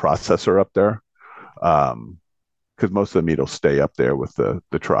from the processor up there, because most of the meat will stay up there with the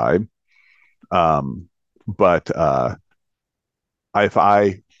tribe. Um, but if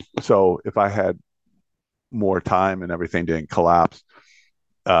I if I had more time and everything didn't collapse,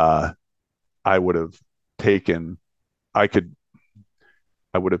 uh, I would have taken. I could.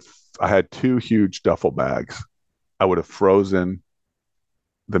 I would have. I had two huge duffel bags. I would have frozen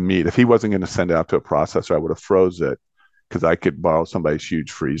the meat. If he wasn't going to send it out to a processor, I would have froze it because I could borrow somebody's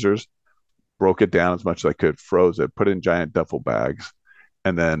huge freezers, broke it down as much as I could, froze it, put it in giant duffel bags,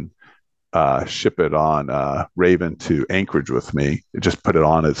 and then ship it on Raven to Anchorage with me. Just put it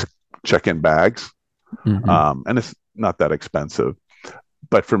on as check-in bags, Hmm. and it's not that expensive.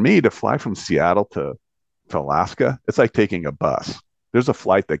 But for me to fly from Seattle to Alaska, it's like taking a bus. There's a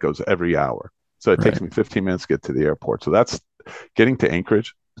flight that goes every hour, so it takes Right. me 15 minutes to get to the airport. So that's getting to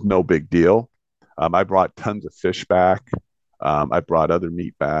Anchorage, no big deal. I brought tons of fish back. I brought other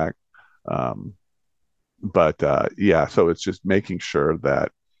meat back. Um, but yeah, so it's just making sure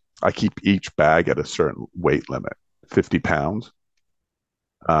that I keep each bag at a certain weight limit, 50 pounds.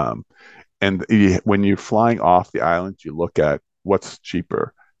 Um, and when you're flying off the island, you look at what's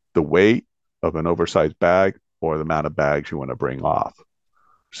cheaper, the weight of an oversized bag or the amount of bags you want to bring off.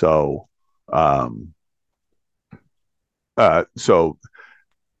 So, um, so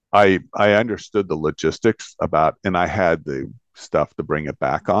I understood the logistics about, and I had the stuff to bring it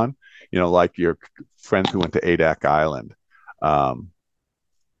back on. Like your friends who went to Adak Island, um,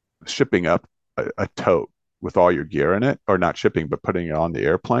 shipping up a tote with all your gear in it, or not shipping, but putting it on the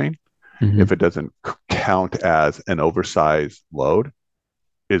airplane. If it Hmm. doesn't count as an oversized load,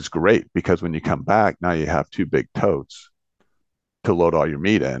 is great because when you come back, now you have two big totes to load all your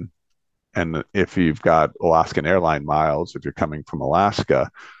meat in. And if you've got Alaskan airline miles, if you're coming from Alaska,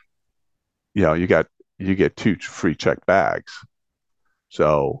 you get two free check bags.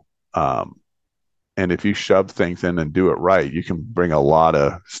 So, um, and if you shove things in and do it right, you can bring a lot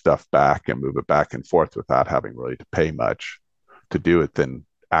of stuff back and move it back and forth without having really to pay much to do it than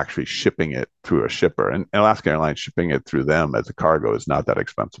actually shipping it through a shipper. And Alaska Airlines shipping it through them as a cargo is not that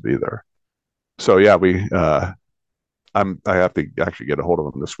expensive either. So yeah, I have to actually get a hold of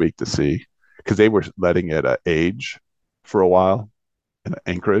them this week to see because they were letting it age for a while in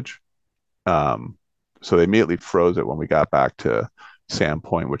Anchorage. Um, so they immediately froze it when we got back to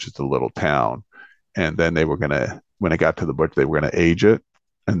Sandpoint, which is a little town. And then they were going to, when it got to the butcher, they were going to age it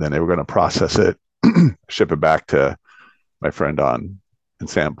and then they were going to process it, ship it back to my friend on in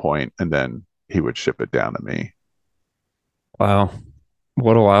Sandpoint, and then he would ship it down to me. Wow.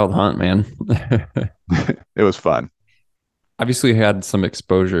 What a wild hunt, man. It was fun. Obviously, you had some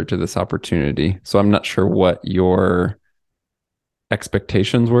exposure to this opportunity. So I'm not sure what your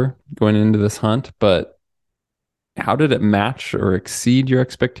expectations were going into this hunt, but how did it match or exceed your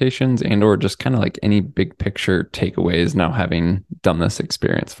expectations and or just kind of like any big picture takeaways now having done this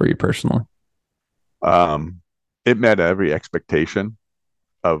experience for you personally? Um, it met every expectation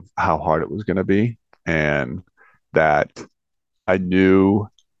of how hard it was going to be, and that I knew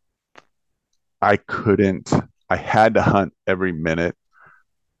I couldn't. I had to hunt every minute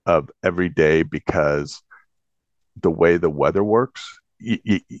of every day because the way the weather works,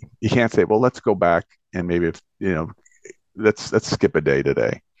 you can't say, well, let's go back and maybe if let's skip a day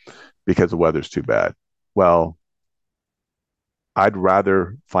today because the weather's too bad. Well, I'd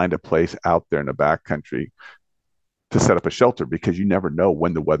rather find a place out there in the backcountry to set up a shelter because you never know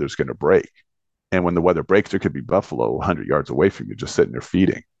when the weather's going to break. And when the weather breaks, there could be buffalo 100 yards away from you just sitting there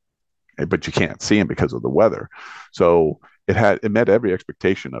feeding, but you can't see them because of the weather. So it met every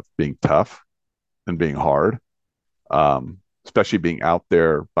expectation of being tough and being hard, especially being out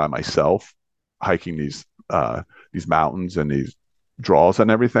there by myself, hiking these mountains and these draws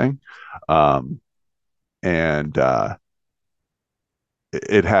and everything. And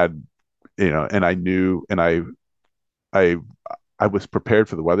it had, and I knew, and I I was prepared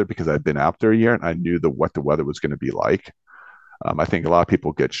for the weather because I'd been out there a year and I knew what the weather was going to be like. I think a lot of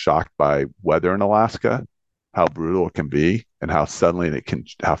people get shocked by weather in Alaska, how brutal it can be, and how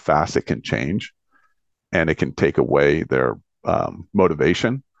fast it can change, and it can take away their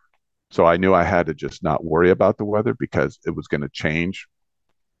motivation. So I knew I had to just not worry about the weather because it was going to change.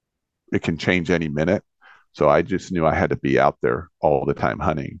 It can change any minute. So I just knew I had to be out there all the time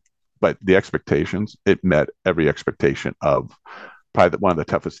hunting. But the expectations, it met every expectation of probably one of the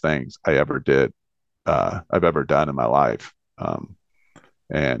toughest things I've ever done in my life.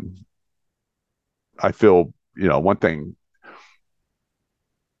 And I feel, one thing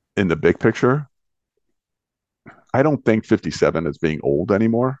in the big picture, I don't think 57 is being old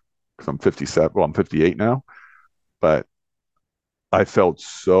anymore because I'm 57. Well, I'm 58 now, but I felt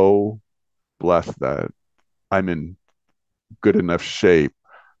so blessed that I'm in good enough shape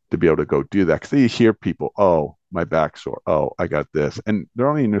to be able to go do that. Because you hear people, oh, my back's sore. Oh, I got this. And they're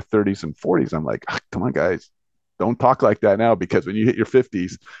only in their 30s and 40s. I'm like, come on, guys. Don't talk like that now because when you hit your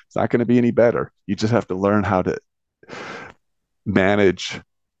 50s, it's not going to be any better. You just have to learn how to manage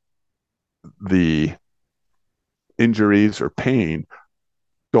the injuries or pain.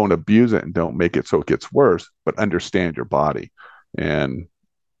 Don't abuse it and don't make it so it gets worse, but understand your body. And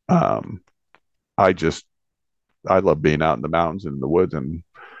um, I just, I love being out in the mountains and in the woods. And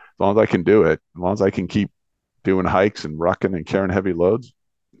as long as I can do it, as long as I can keep doing hikes and rucking and carrying heavy loads,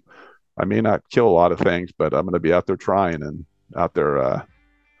 I may not kill a lot of things, but I'm going to be out there trying and out there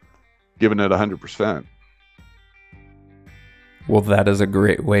giving it 100%. Well, that is a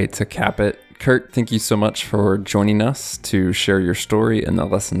great way to cap it. Kurt, thank you so much for joining us to share your story and the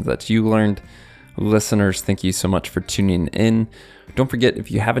lessons that you learned. Listeners, thank you so much for tuning in. Don't forget,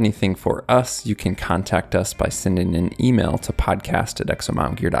 if you have anything for us, you can contact us by sending an email to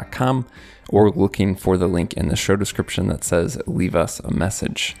podcast@exomountaingear.com or looking for the link in the show description that says leave us a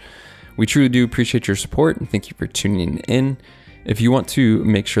message. We truly do appreciate your support and thank you for tuning in. If you want to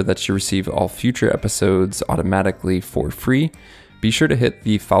make sure that you receive all future episodes automatically for free, be sure to hit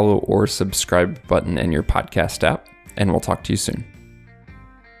the follow or subscribe button in your podcast app, and we'll talk to you soon.